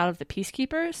to be out of the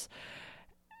Peacekeepers.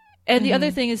 And the other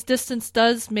thing is, distance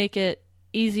does make it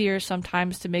easier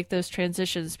sometimes to make those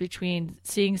transitions between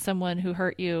seeing someone who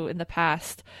hurt you in the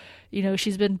past. You know,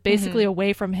 she's been basically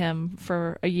away from him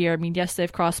for a year. I mean, yes,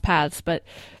 they've crossed paths, but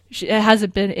it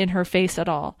hasn't been in her face at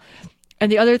all.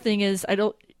 And the other thing is,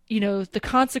 the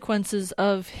consequences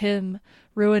of him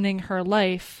ruining her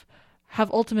life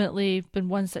have ultimately been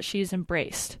ones that she's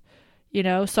embraced. You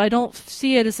know, so I don't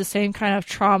see it as the same kind of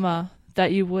trauma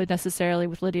that you would necessarily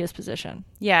with Lydia's position.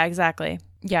 Yeah, exactly.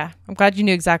 Yeah, I'm glad you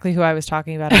knew exactly who I was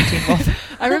talking about in Teen Wolf.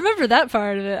 I remember that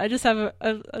part of it. I just have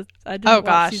I didn't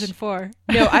watch season 4.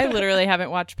 No, I literally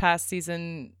haven't watched past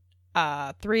season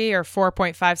 3 or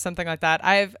 4.5, something like that.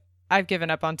 I've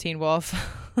given up on Teen Wolf.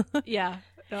 Yeah.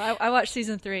 No, I watched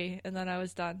season 3 and then I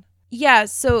was done. Yeah,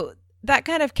 so that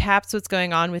kind of caps what's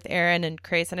going on with Aaron and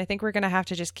Crais, and I think we're going to have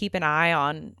to just keep an eye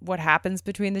on what happens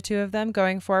between the two of them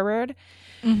going forward.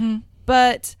 Mm-hmm.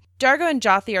 But Dargo and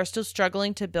Jothee are still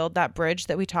struggling to build that bridge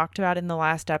that we talked about in the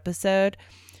last episode,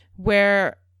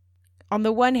 where on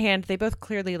the one hand, they both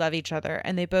clearly love each other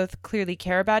and they both clearly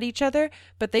care about each other,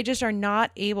 but they just are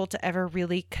not able to ever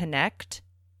really connect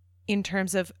in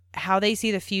terms of how they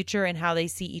see the future and how they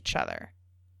see each other.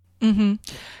 Mm-hmm.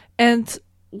 And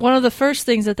one of the first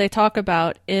things that they talk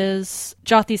about is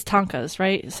Jothee's tankas,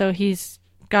 right? So he's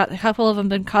got a couple of them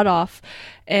been cut off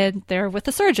and they're with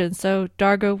the surgeon. So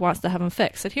Dargo wants to have them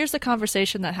fixed. And here's the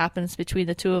conversation that happens between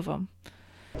the two of them.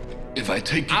 If I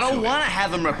take you I don't want to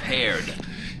have them repaired.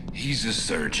 He's a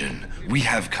surgeon. We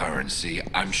have currency.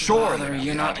 I'm sure Father,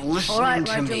 you're not listening All right,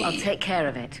 to Rigel, me. I'll take care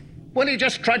of it. Will you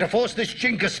just try to force this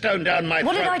chinker stone down my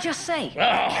What throat? did I just say?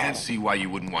 Can't see why you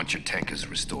wouldn't want your tankas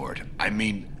restored. I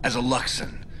mean, as a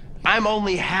Luxon. I'm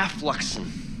only half Luxon.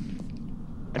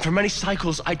 And for many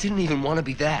cycles, I didn't even want to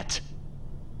be that.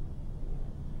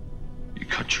 You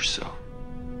cut yourself.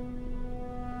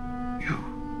 You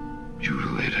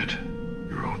mutilated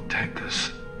your own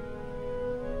tankas.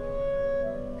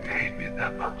 You hate me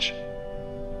that much.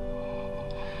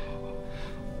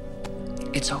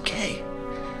 It's okay.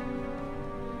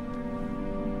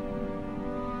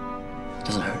 It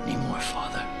doesn't hurt anymore,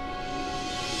 Father.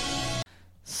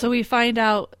 So we find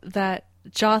out that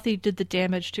Jothee did the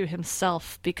damage to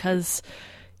himself because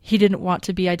he didn't want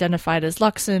to be identified as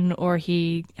Luxon, or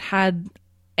he had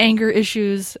anger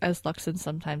issues, as Luxons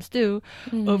sometimes do,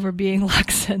 over being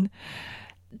Luxon.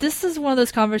 This is one of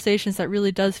those conversations that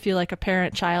really does feel like a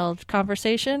parent-child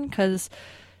conversation, because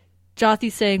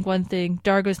Jothee's saying one thing,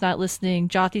 Dargo's not listening,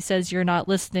 Jothee says you're not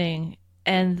listening,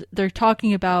 and they're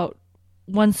talking about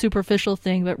one superficial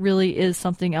thing but really is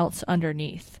something else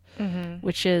underneath,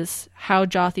 which is how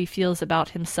Jothee feels about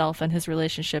himself and his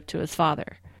relationship to his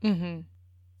father. Mm-hmm.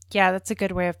 Yeah, that's a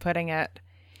good way of putting it.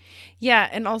 Yeah,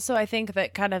 and also I think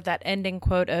that kind of that ending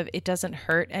quote of "it doesn't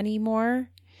hurt anymore,"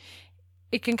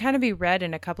 it can kind of be read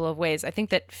in a couple of ways. I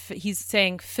think that he's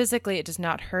saying physically it does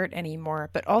not hurt anymore,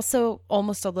 but also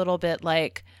almost a little bit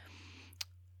like,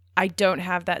 I don't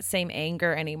have that same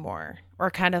anger anymore, or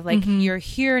kind of like, you're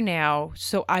here now,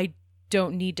 so I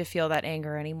don't need to feel that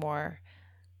anger anymore.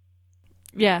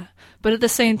 Yeah, but at the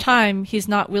same time, he's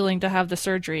not willing to have the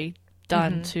surgery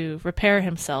done to repair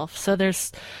himself. So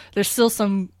there's still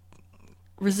some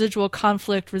residual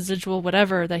conflict, residual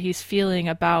whatever that he's feeling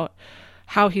about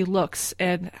how he looks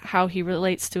and how he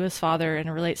relates to his father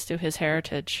and relates to his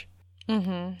heritage.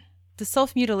 The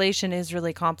self-mutilation is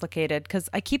really complicated because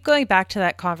I keep going back to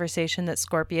that conversation that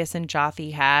Scorpius and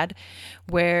Jothee had,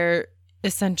 where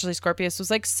essentially Scorpius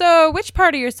was like, so which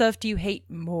part of yourself do you hate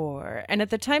more? And at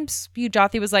the time,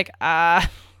 Jothee was like, I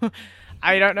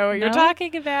don't know what you're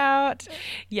talking about.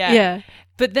 Yeah.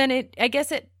 But then I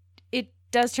guess it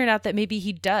does turn out that maybe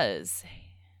he does.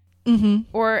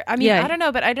 Or, I mean, I don't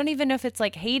know, but I don't even know if it's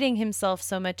like hating himself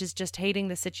so much as just hating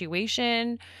the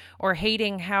situation or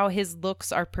hating how his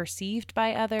looks are perceived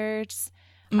by others.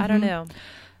 I don't know.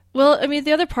 Well, I mean,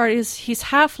 the other part is he's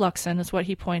half Luxon, is what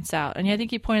he points out. And I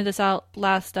think he pointed this out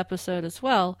last episode as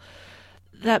well,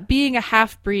 that being a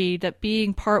half-breed, that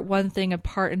being part one thing and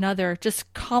part another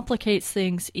just complicates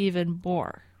things even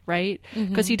more, right?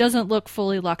 Because he doesn't look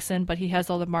fully Luxon, but he has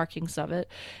all the markings of it.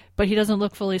 But he doesn't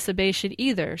look fully Sebacean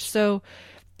either. So,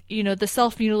 you know, the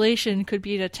self-mutilation could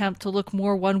be an attempt to look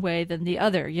more one way than the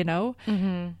other, you know?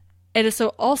 And so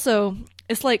also,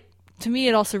 it's like, to me,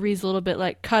 it also reads a little bit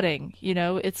like cutting, you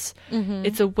know? It's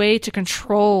a way to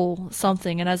control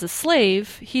something. And as a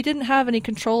slave, he didn't have any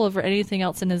control over anything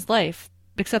else in his life,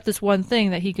 except this one thing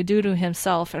that he could do to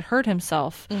himself and hurt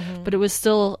himself. But it was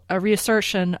still a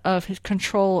reassertion of his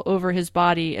control over his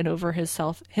body and over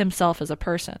himself as a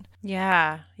person.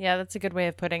 Yeah, that's a good way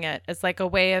of putting it. It's like a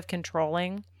way of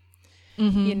controlling,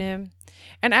 you know?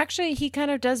 And actually, he kind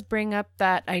of does bring up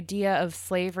that idea of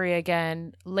slavery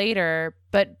again later.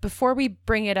 But before we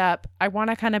bring it up, I want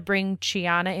to kind of bring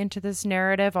Chiana into this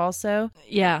narrative also.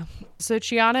 Yeah. So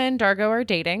Chiana and Dargo are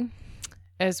dating,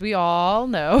 as we all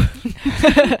know.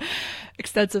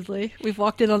 Extensively. We've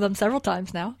walked in on them several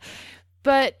times now.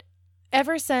 But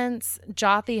ever since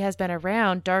Jothee has been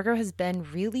around, Dargo has been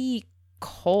really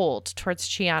cold towards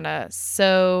Chiana.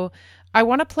 So I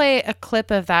want to play a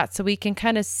clip of that so we can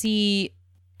kind of see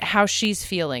how she's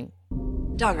feeling.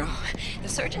 Dargo, the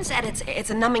surgeon said it's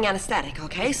a numbing anesthetic,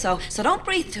 okay? So don't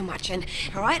breathe too much, and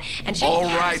all right? And shake All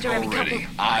hands right, during every already.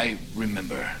 couple... I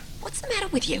remember. What's the matter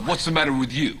with you? What's the matter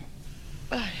with you?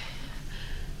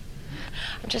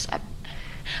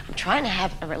 I'm trying to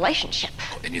have a relationship.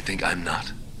 And you think I'm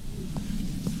not?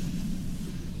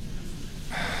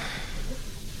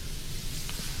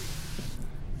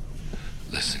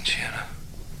 Listen, Chiana.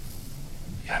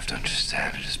 You have to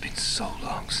understand, it has been so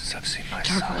long since I've seen my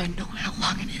son. Dargo, I know how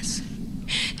long it is.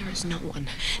 There is no one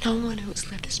who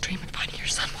has lived his dream of finding your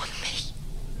son more than me.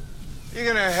 You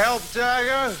gonna help,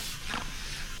 Dargo?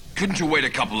 Couldn't you wait a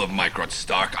couple of microts,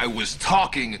 Stark? I was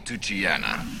talking to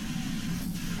Chiana.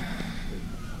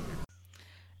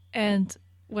 And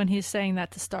when he's saying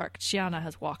that to Stark, Chiana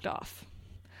has walked off.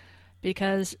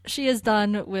 Because she is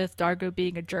done with Dargo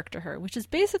being a jerk to her, which is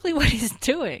basically what he's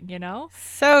doing, you know?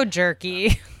 So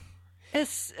jerky.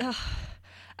 It's...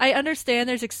 I understand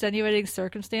there's extenuating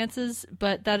circumstances,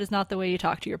 but that is not the way you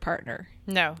talk to your partner.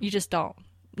 No. You just don't.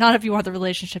 Not if you want the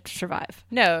relationship to survive.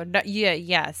 No,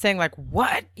 yeah. Saying like,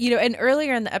 what? You know, and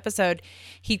earlier in the episode,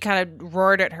 he kind of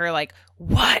roared at her like,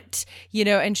 what? You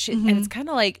know, and she, and it's kind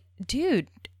of like, dude,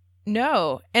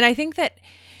 no. And I think that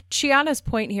Chiana's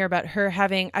point here about her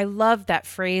having, I love that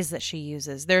phrase that she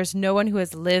uses. There's no one who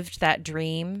has lived that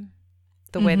dream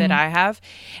the way that I have.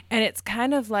 And it's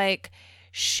kind of like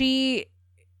she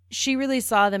really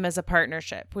saw them as a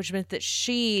partnership, which meant that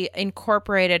she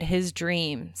incorporated his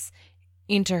dreams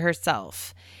into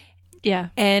herself. Yeah.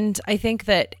 And I think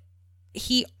that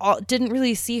he didn't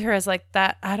really see her as like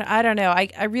that. I don't know.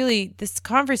 I really, this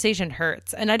conversation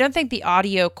hurts. And I don't think the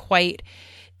audio quite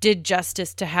did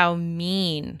justice to how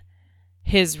mean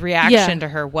his reaction to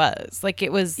her was. Like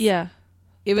it was. Yeah.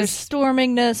 It was there's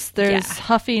stormingness, there's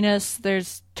huffiness,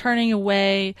 there's turning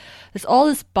away. There's all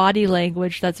this body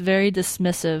language that's very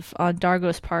dismissive on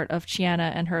Dargo's part of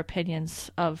Chiana and her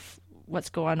opinions of what's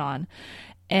going on.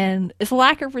 And it's a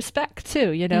lack of respect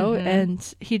too, you know,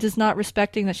 and he does not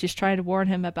respecting that she's trying to warn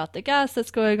him about the gas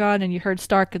that's going on. And you heard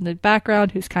Stark in the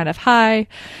background, who's kind of high.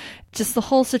 Just the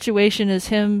whole situation is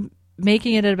him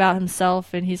making it about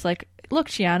himself. And he's like, look,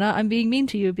 Chiana, I'm being mean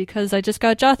to you because I just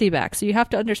got Jotham back. So you have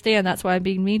to understand that's why I'm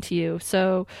being mean to you.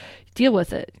 So deal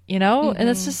with it, you know? And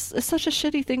it's such a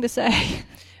shitty thing to say.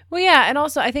 Well, yeah. And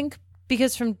also I think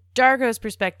because from Dargo's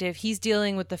perspective, he's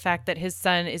dealing with the fact that his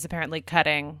son is apparently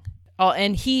cutting.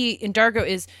 And Dargo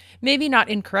is maybe not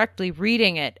incorrectly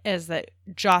reading it as that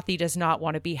Jotham does not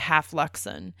want to be half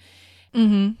Luxon.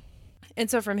 And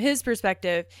so from his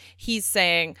perspective, he's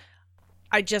saying,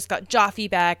 I just got Jotham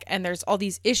back and there's all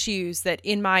these issues that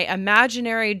in my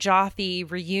imaginary Jotham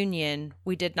reunion,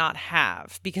 we did not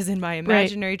have. Because in my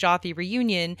imaginary Jotham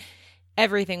reunion,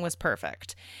 everything was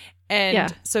perfect.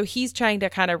 And so he's trying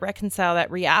to kind of reconcile that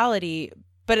reality.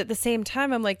 But at the same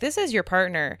time, I'm like, this is your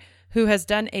partner who has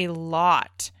done a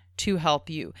lot to help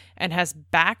you and has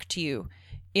backed you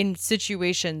in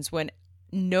situations when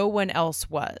no one else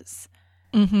was.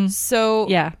 So,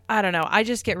 I don't know. I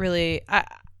just get really,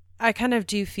 I kind of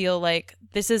do feel like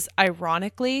this is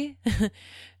ironically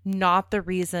not the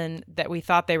reason that we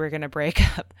thought they were going to break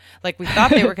up. Like we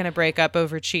thought they were going to break up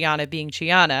over Chiana being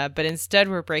Chiana, but instead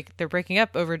they're breaking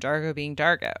up over Dargo being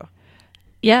Dargo.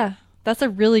 Yeah. That's a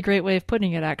really great way of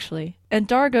putting it, actually. And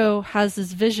Dargo has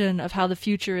this vision of how the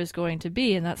future is going to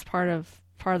be, and that's part of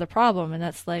the problem. And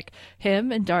that's like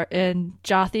him and Jotham and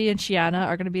Chiana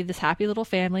are going to be this happy little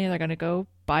family, and they're going to go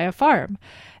buy a farm.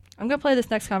 I'm going to play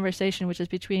this next conversation, which is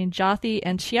between Jotham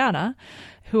and Chiana,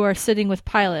 who are sitting with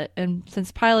Pilot. And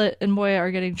since Pilot and Moya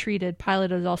are getting treated,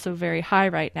 Pilot is also very high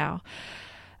right now,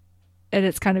 and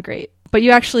it's kind of great. But we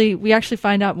actually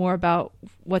find out more about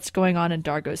what's going on in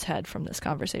Dargo's head from this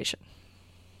conversation.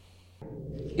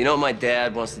 You know what my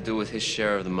dad wants to do with his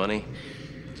share of the money?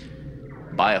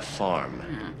 Buy a farm.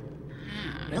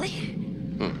 Really?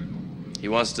 He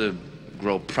wants to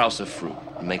grow Prousa fruit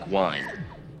and make wine.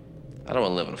 I don't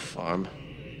want to live on a farm.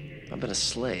 I've been a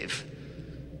slave.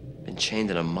 Been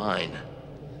chained in a mine.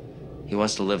 He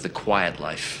wants to live the quiet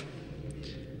life.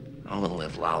 I want to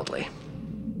live loudly.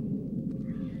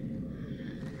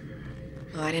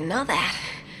 Oh, I didn't know that.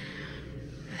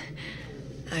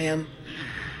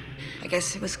 I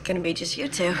guess it was gonna be just you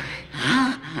two.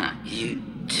 You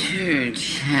too,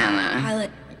 Chiana.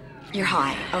 Pilot, you're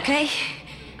high, okay?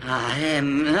 I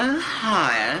am no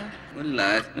higher than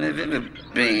I've ever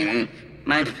been.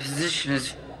 My position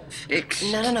is fixed.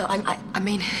 No. I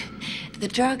mean, the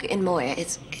drug in Moya,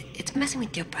 it's messing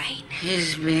with your brain.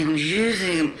 He's been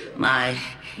using my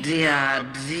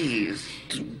DRDs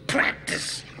to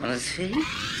practice. Wanna see?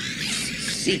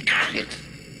 Secret.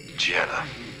 Chiana.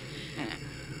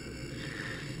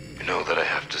 You know that I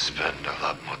have to spend a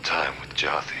lot more time with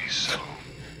Jotham, so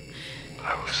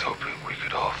I was hoping we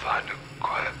could all find a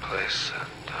quiet place and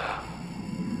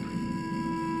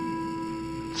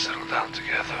settle down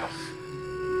together.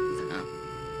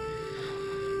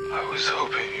 I was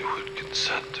hoping you would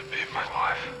consent to be my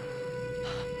wife.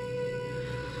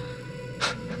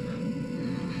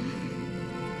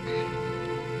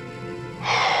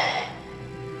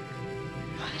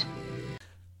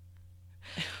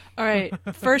 All right,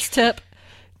 first tip.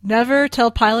 Never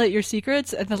tell Pilot your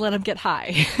secrets and then let him get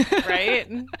high. Right?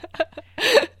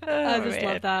 I just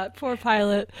love that. Poor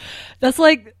Pilot. That's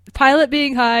like Pilot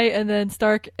being high and then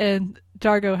Stark and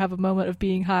Dargo have a moment of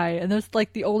being high. And those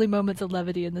like the only moments of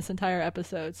levity in this entire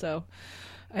episode. So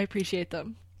I appreciate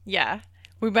them. Yeah.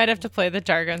 We might have to play the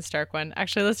Dargo and Stark one.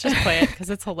 Actually, let's just play it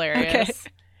because it's hilarious. Okay.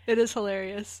 It is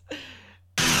hilarious.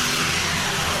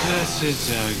 That's it,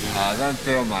 Dargo. Don't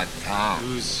feel my tongue.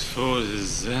 Whose fault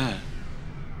is that?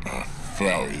 I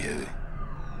fell you.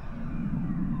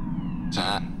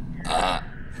 Just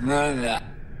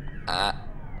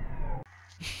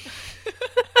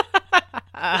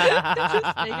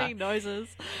making noises.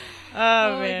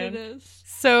 Oh man. Goodness.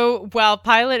 So while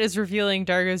Pilot is revealing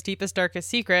Dargo's deepest, darkest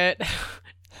secret,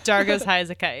 Dargo's high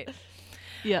as a kite.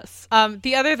 Yes.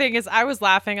 The other thing is I was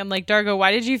laughing. I'm like, Dargo,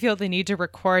 why did you feel the need to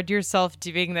record yourself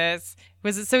doing this?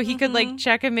 Was it so he could like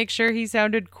check and make sure he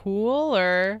sounded cool,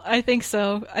 or? I think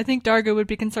so. I think Dargo would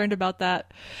be concerned about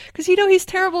that. Because, he's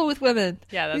terrible with women.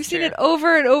 Yeah, that's We've true. seen it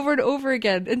over and over and over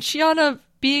again. And Chiana,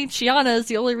 being Chiana, is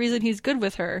the only reason he's good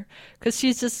with her. Because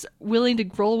she's just willing to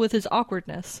roll with his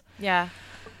awkwardness. Yeah.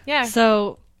 Yeah.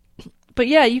 So, but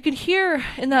yeah, you can hear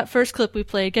in that first clip we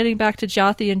played, getting back to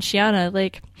Jothee and Chiana,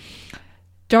 like,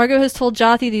 Dargo has told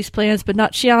Jothee these plans, but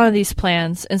not Chiana these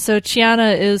plans. And so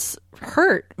Chiana is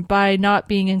hurt by not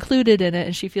being included in it.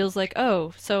 And she feels like,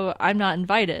 oh, so I'm not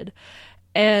invited.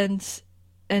 And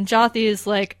Jothee is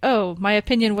like, oh, my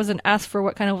opinion wasn't asked for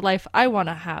what kind of life I want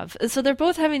to have. And so they're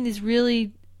both having these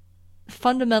really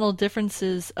fundamental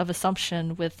differences of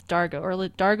assumption with Dargo, or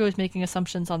Dargo is making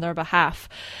assumptions on their behalf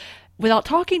without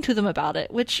talking to them about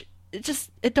it, which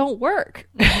it don't work.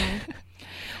 Mm-hmm.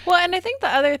 Well, and I think the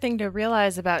other thing to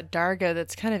realize about Dargo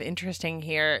that's kind of interesting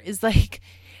here is like,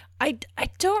 I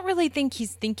don't really think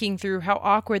he's thinking through how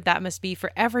awkward that must be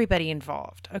for everybody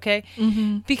involved, okay?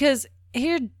 Mm-hmm. Because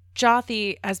here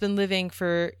Jothee has been living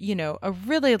for, a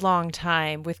really long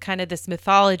time with kind of this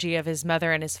mythology of his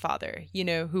mother and his father,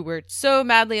 who were so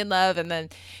madly in love. And then,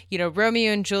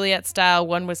 Romeo and Juliet style,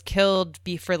 one was killed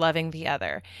for loving the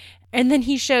other. And then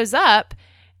he shows up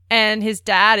and his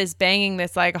dad is banging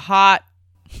this like hot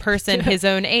person his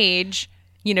own age,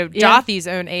 Jothee's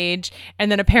own age, and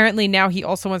then apparently now he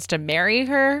also wants to marry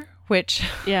her, which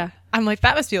I'm like,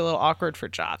 that must be a little awkward for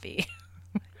Jothee.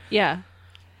 Yeah.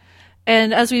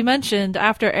 And as we mentioned,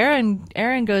 after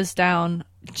Aaron goes down,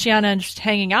 Chiana is just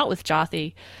hanging out with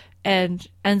Jothee and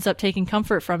ends up taking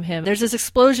comfort from him. There's this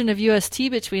explosion of UST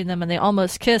between them and they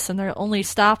almost kiss, and they're only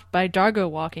stopped by Dargo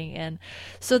walking in.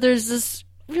 So there's this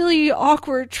really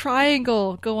awkward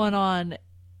triangle going on.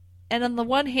 And on the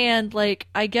one hand, like,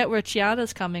 I get where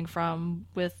Chiana's coming from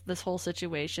with this whole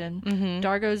situation. Mm-hmm.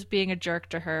 Dargo's being a jerk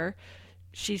to her.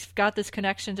 She's got this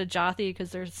connection to Jothee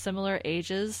because they're similar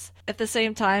ages. At the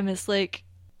same time, it's, like,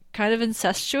 kind of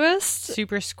incestuous.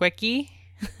 Super squicky.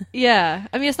 Yeah.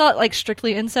 I mean, it's not, like,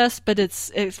 strictly incest, but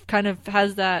it kind of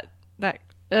has that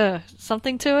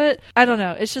something to it. I don't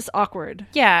know. It's just awkward.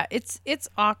 Yeah, it's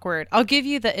awkward. I'll give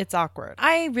you that it's awkward.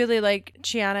 I really like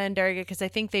Chiana and Dargo because I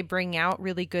think they bring out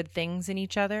really good things in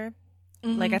each other.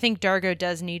 Mm-hmm. Like, I think Dargo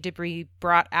does need to be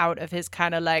brought out of his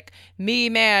kind of like, me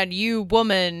man, you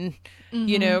woman,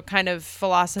 kind of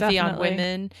philosophy on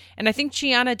women. And I think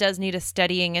Chiana does need a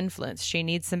steadying influence. She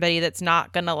needs somebody that's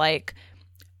not going to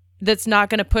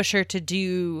push her to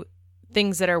do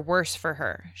things that are worse for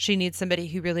her. She needs somebody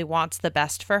who really wants the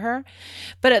best for her.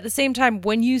 But at the same time,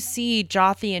 when you see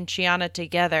Jothee and Chiana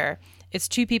together, it's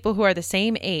two people who are the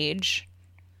same age,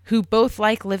 who both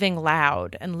like living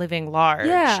loud and living large.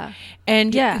 Yeah.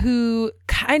 And who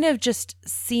kind of just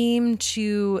seem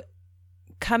to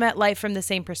come at life from the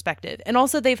same perspective. And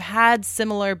also they've had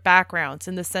similar backgrounds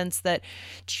in the sense that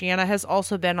Chiana has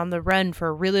also been on the run for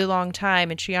a really long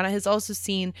time, and Chiana has also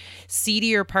seen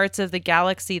seedier parts of the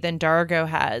galaxy than Dargo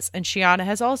has, and Chiana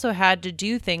has also had to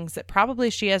do things that probably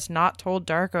she has not told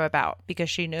Dargo about because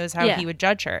she knows how he would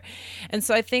judge her. And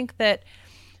so I think that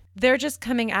they're just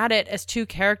coming at it as two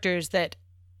characters that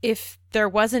if there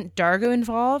wasn't Dargo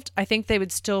involved, I think they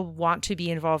would still want to be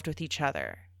involved with each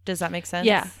other. Does that make sense?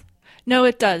 Yeah. No,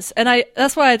 it does. And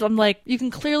that's why I'm like, you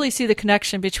can clearly see the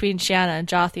connection between Chiana and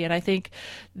Jothee. And I think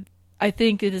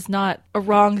it is not a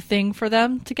wrong thing for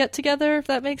them to get together, if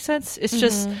that makes sense. It's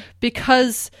just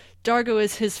because Dargo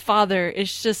is his father.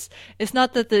 It's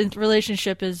not that the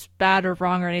relationship is bad or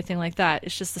wrong or anything like that.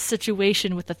 It's just the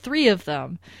situation with the three of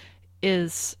them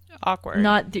is awkward.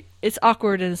 It's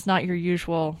awkward and it's not your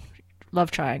usual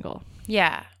love triangle.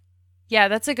 Yeah. Yeah,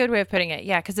 that's a good way of putting it.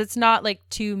 Yeah, because it's not like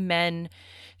two men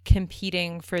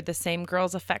competing for the same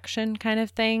girl's affection kind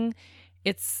of thing.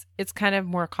 It's kind of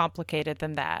more complicated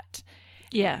than that.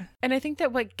 Yeah. And I think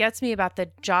that what gets me about the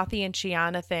Jothee and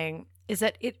Chiana thing is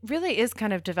that it really is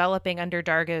kind of developing under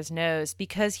Dargo's nose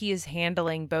because he is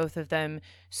handling both of them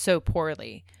so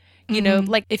poorly. You know,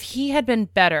 like if he had been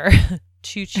better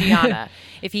to Chiana,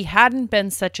 if he hadn't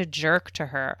been such a jerk to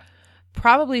her,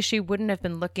 probably she wouldn't have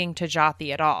been looking to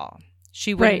Jothee at all.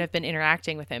 She wouldn't have been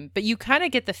interacting with him. But you kind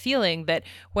of get the feeling that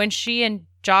when she and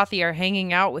Jothee are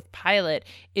hanging out with Pilot,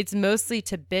 it's mostly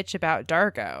to bitch about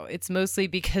Dargo. It's mostly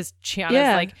because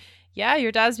Chiana's like, yeah,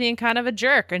 your dad's being kind of a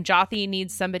jerk. And Jothee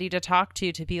needs somebody to talk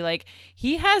to be like,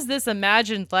 he has this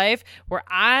imagined life where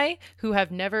I, who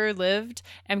have never lived,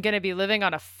 am going to be living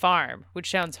on a farm,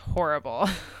 which sounds horrible.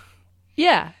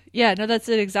 Yeah. Yeah, no, that's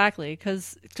it exactly.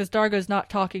 Because Dargo's not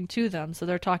talking to them, so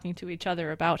they're talking to each other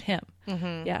about him.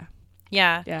 Mm-hmm. Yeah.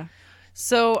 Yeah. Yeah.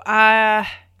 So,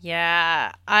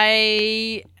 yeah,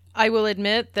 I will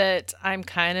admit that I'm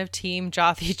kind of team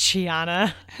Jothee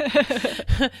Chiana.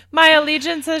 My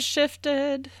allegiance has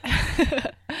shifted.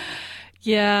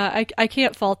 Yeah, I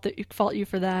can't fault you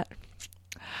for that.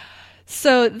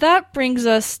 So that brings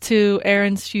us to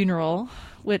Erin's funeral,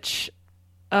 which,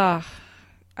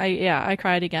 I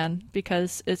cried again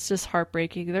because it's just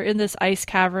heartbreaking. They're in this ice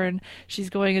cavern.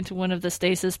 She's going into one of the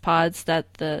stasis pods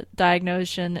that the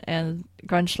Diagnosion and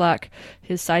Grunschlack,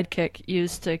 his sidekick,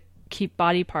 used to keep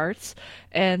body parts.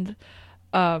 And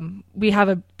we had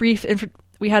a brief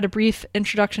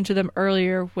introduction to them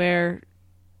earlier where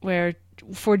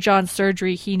for John's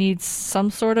surgery he needs some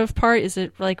sort of part. Is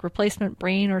it like replacement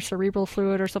brain or cerebral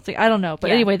fluid or something? I don't know. But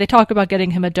anyway, they talk about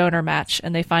getting him a donor match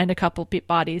and they find a couple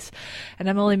bodies. And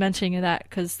I'm only mentioning that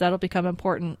because that'll become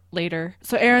important later.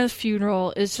 So Erin's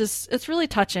funeral is it's really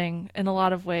touching in a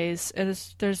lot of ways. And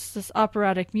there's this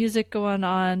operatic music going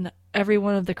on. Every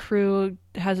one of the crew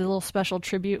has a little special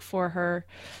tribute for her.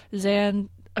 Zan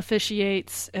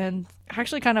officiates and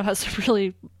actually kind of has some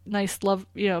really nice love,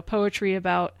 poetry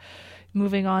about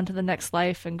moving on to the next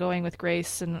life and going with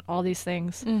Grace and all these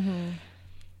things. Mm-hmm.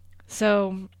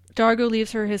 So Dargo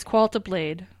leaves her his Qualta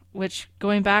blade, which,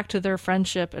 going back to their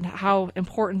friendship and how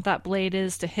important that blade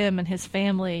is to him and his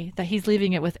family, that he's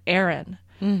leaving it with Erin.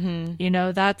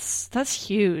 Mm-hmm. That's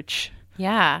huge.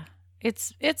 Yeah.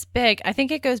 It's big. I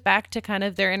think it goes back to kind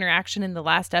of their interaction in the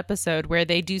last episode where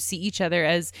they do see each other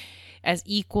as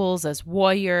equals, as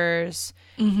warriors,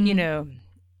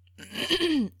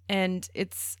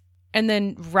 and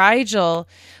then Rygel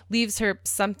leaves her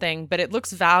something, but it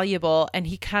looks valuable, and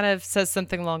he kind of says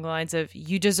something along the lines of,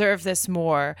 you deserve this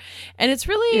more. And it's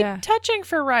really touching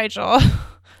for Rygel.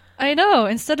 I know.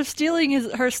 Instead of stealing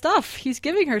her stuff, he's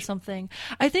giving her something.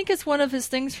 I think it's one of his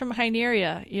things from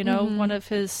Hyneria, one of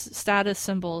his status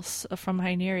symbols from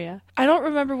Hyneria. I don't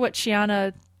remember what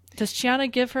Chiana... Does Chiana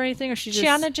give her anything, or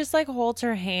Chiana just like holds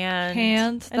her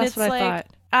hand? That's what I thought.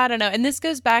 I don't know. And this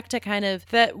goes back to kind of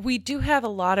that we do have a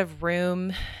lot of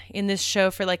room in this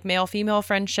show for like male-female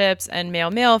friendships and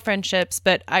male-male friendships,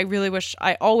 but I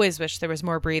always wish there was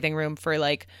more breathing room for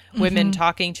like women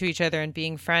talking to each other and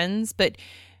being friends. But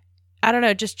I don't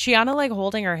know, just Chiana like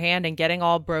holding her hand and getting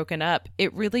all broken up.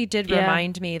 It really did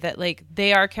remind me that like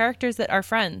they are characters that are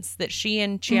friends, that she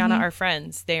and Chiana are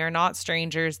friends. They are not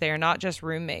strangers. They are not just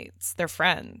roommates. They're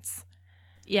friends.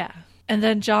 Yeah. And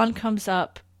then John comes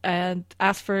up and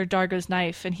asks for Dargo's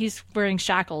knife, and he's wearing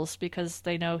shackles because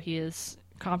they know he is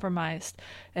compromised.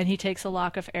 And he takes a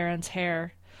lock of Erin's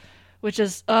hair, which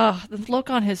is, the look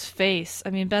on his face.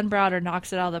 I mean, Ben Browder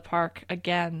knocks it out of the park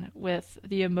again with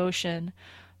the emotion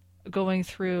going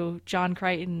through John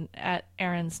Crichton at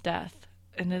Erin's death.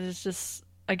 And it is just,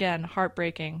 again,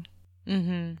 heartbreaking.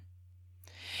 Mm-hmm.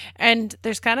 And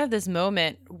there's kind of this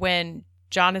moment when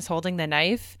John is holding the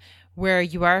knife where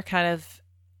you are kind of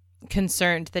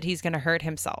concerned that he's going to hurt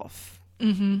himself.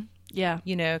 Mm-hmm. Yeah,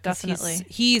 definitely.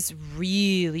 He's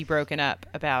really broken up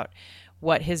about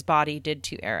what his body did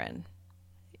to Erin.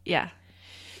 Yeah.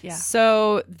 Yeah.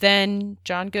 So then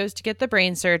John goes to get the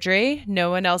brain surgery. No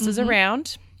one else is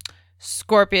around.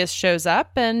 Scorpius shows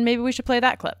up, and maybe we should play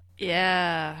that clip.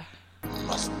 Yeah. My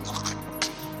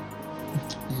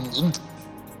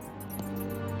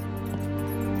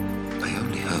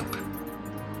only hope.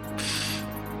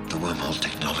 The wormhole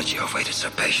technology I've waited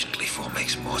so patiently for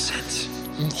makes more sense.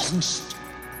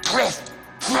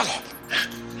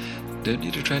 Don't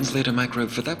need a translator microbe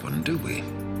for that one, do we?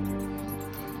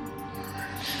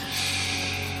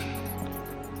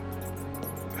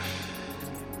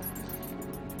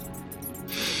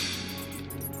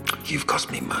 you've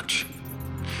cost me much.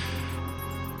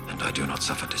 And I do not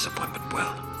suffer disappointment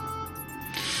well.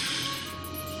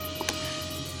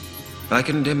 I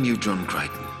condemn you, John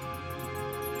Crichton,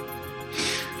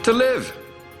 to live,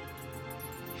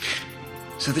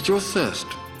 so that your thirst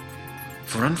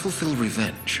for unfulfilled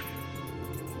revenge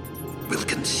will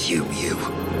consume you.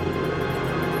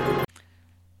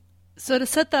 So to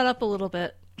set that up a little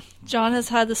bit, John has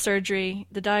had the surgery.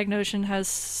 The diagnosis has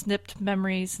snipped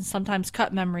memories and sometimes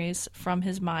cut memories from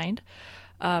his mind.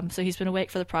 So he's been awake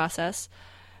for the process.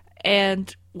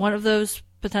 And one of those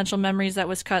potential memories that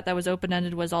was cut, that was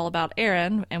open-ended, was all about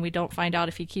Aaron, and we don't find out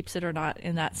if he keeps it or not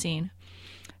in that scene.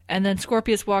 And then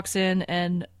Scorpius walks in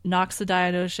and knocks the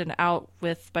Dionysian out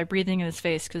by breathing in his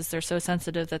face, because they're so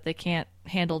sensitive that they can't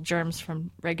handle germs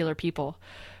from regular people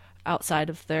outside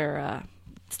of their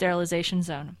sterilization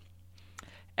zone.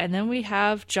 And then we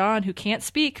have John, who can't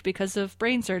speak because of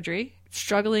brain surgery,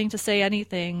 struggling to say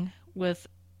anything, with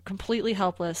completely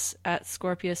helpless at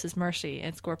Scorpius's mercy,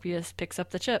 and Scorpius picks up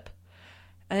the chip.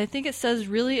 And I think it says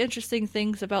really interesting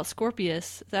things about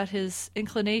Scorpius, that his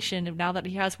inclination, now that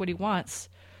he has what he wants,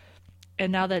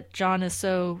 and now that John is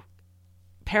so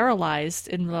paralyzed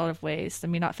in a lot of ways, I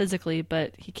mean, not physically,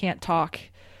 but he can't talk,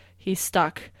 he's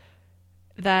stuck,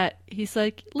 that he's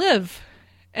like, live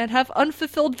and have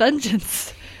unfulfilled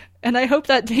vengeance. And I hope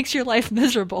that makes your life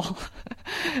miserable.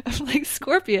 I'm like,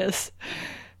 Scorpius,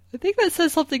 I think that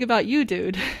says something about you,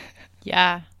 dude.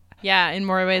 Yeah, in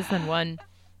more ways than one.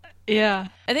 Yeah.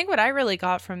 I think what I really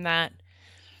got from that,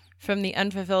 from the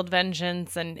unfulfilled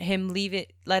vengeance and him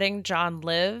letting John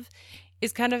live,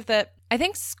 is kind of that I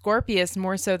think Scorpius,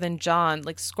 more so than John,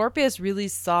 like Scorpius really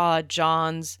saw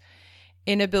John's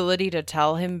inability to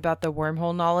tell him about the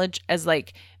wormhole knowledge as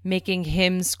like making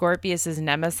him Scorpius's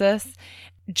nemesis.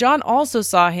 John also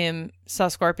saw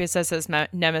Scorpius as his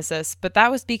nemesis, but that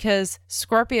was because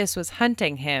Scorpius was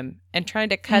hunting him and trying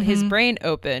to cut his brain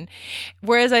open.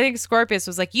 Whereas I think Scorpius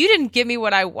was like, you didn't give me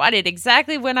what I wanted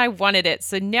exactly when I wanted it,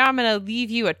 so now I'm going to leave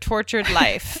you a tortured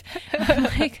life. I'm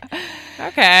like,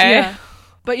 okay. Yeah.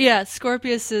 But yeah,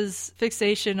 Scorpius's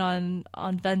fixation on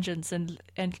vengeance and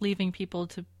leaving people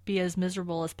to be as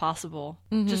miserable as possible.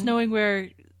 Just knowing where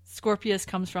Scorpius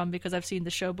comes from, because I've seen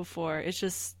the show before, it's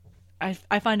just,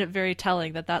 I find it very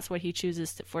telling that that's what he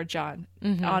chooses for John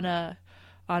on a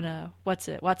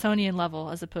Watsonian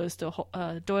level, as opposed to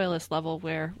a Doyleist level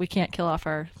where we can't kill off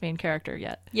our main character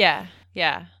yet. Yeah.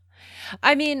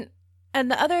 I mean, and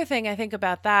the other thing I think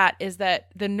about that is that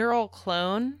the neural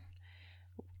clone,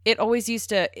 it always used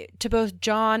to both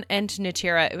John and to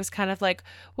Natira, it was kind of like,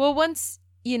 well, once,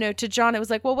 to John, it was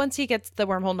like, well, once he gets the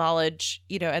wormhole knowledge,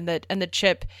 and the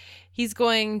chip, he's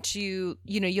going to,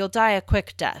 you'll die a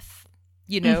quick death.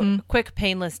 Quick,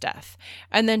 painless death.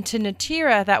 And then to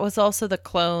Natira, that was also the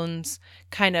clone's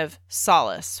kind of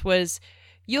solace, was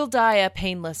you'll die a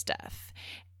painless death.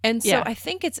 And so I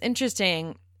think it's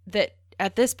interesting that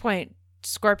at this point,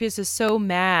 Scorpius is so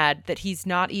mad that he's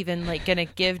not even like going to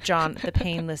give John the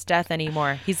painless death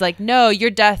anymore. He's like, no,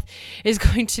 your death is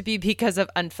going to be because of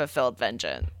unfulfilled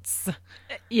vengeance.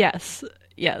 Yes.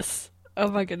 Oh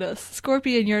my goodness.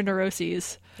 Scorpion, your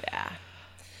neuroses. Yeah.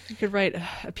 You could write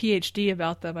a PhD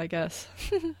about them, I guess.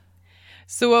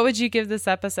 So what would you give this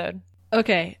episode?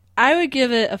 Okay, I would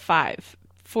give it a 5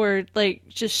 for like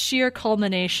just sheer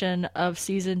culmination of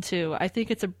season 2. I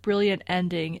think it's a brilliant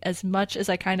ending, as much as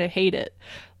I kind of hate it.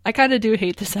 I kind of do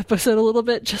hate this episode a little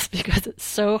bit, just because it's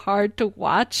so hard to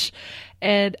watch,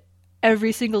 and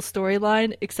every single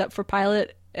storyline except for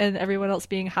Pilot and everyone else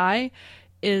being high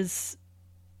it's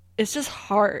just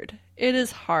hard. It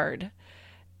is hard.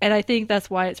 And I think that's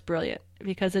why it's brilliant,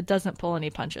 because it doesn't pull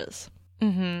any punches.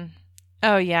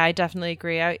 Oh, yeah, I definitely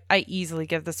agree. I easily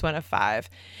give this one a 5.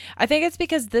 I think it's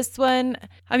because this one,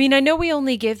 I mean, I know we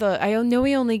only gave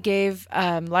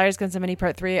Liar's Guns and Money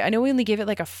Part 3. I know we only gave it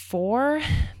like a 4,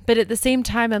 but at the same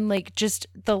time, I'm like, just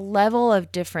the level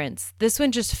of difference. This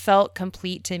one just felt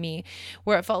complete to me,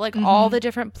 where it felt like all the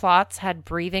different plots had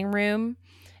breathing room.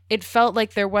 It felt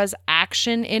like there was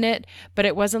action in it, but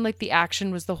it wasn't like the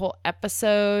action was the whole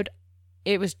episode.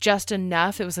 It was just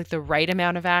enough. It was like the right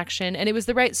amount of action, and it was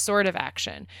the right sort of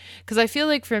action. Because I feel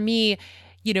like for me,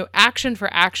 action for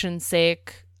action's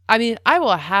sake, I mean, I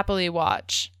will happily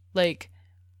watch like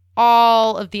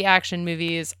all of the action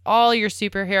movies, all your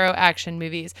superhero action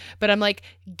movies. But I'm like,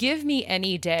 give me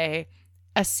any day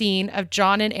a scene of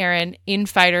John and Aaron in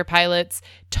fighter pilots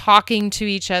talking to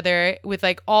each other with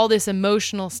like all this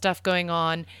emotional stuff going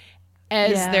on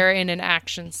as they're in an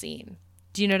action scene.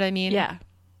 Do you know what I mean?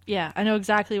 Yeah, I know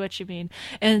exactly what you mean.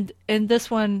 And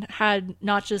this one had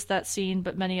not just that scene,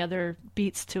 but many other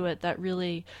beats to it that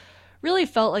really really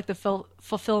felt like the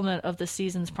fulfillment of the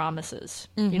season's promises.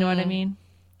 You know what I mean?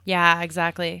 Yeah,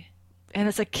 exactly. And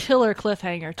it's a killer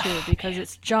cliffhanger too, because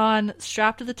it's John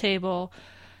strapped to the table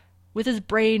with his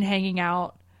brain hanging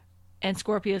out and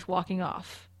Scorpius walking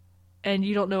off. And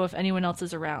you don't know if anyone else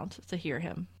is around to hear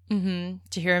him. To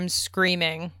hear him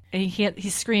screaming. And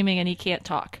he's screaming and he can't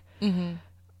talk. And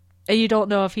you don't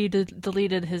know if he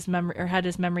deleted his memory or had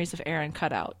his memories of Aaron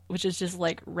cut out, which is just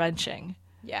like wrenching.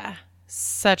 Yeah.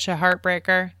 Such a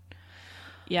heartbreaker.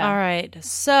 Yeah. All right.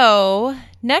 So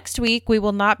next week, we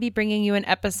will not be bringing you an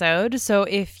episode. So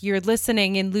if you're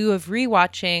listening in lieu of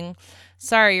rewatching,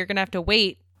 sorry, you're going to have to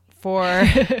wait for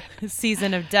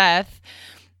Season of Death,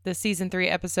 the season 3,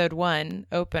 episode 1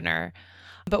 opener.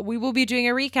 But we will be doing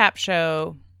a recap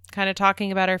show, kind of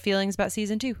talking about our feelings about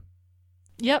season 2.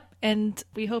 Yep. And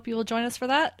we hope you will join us for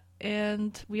that.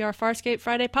 And we are Farscape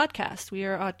Friday Podcast. We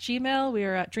are at Gmail, we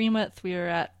are at Dreamwidth, we are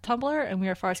at Tumblr, and we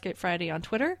are Farscape Friday on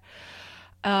Twitter.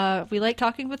 We like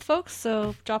talking with folks,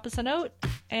 so drop us a note,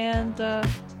 and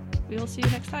we will see you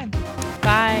next time.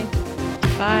 Bye.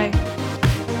 Bye.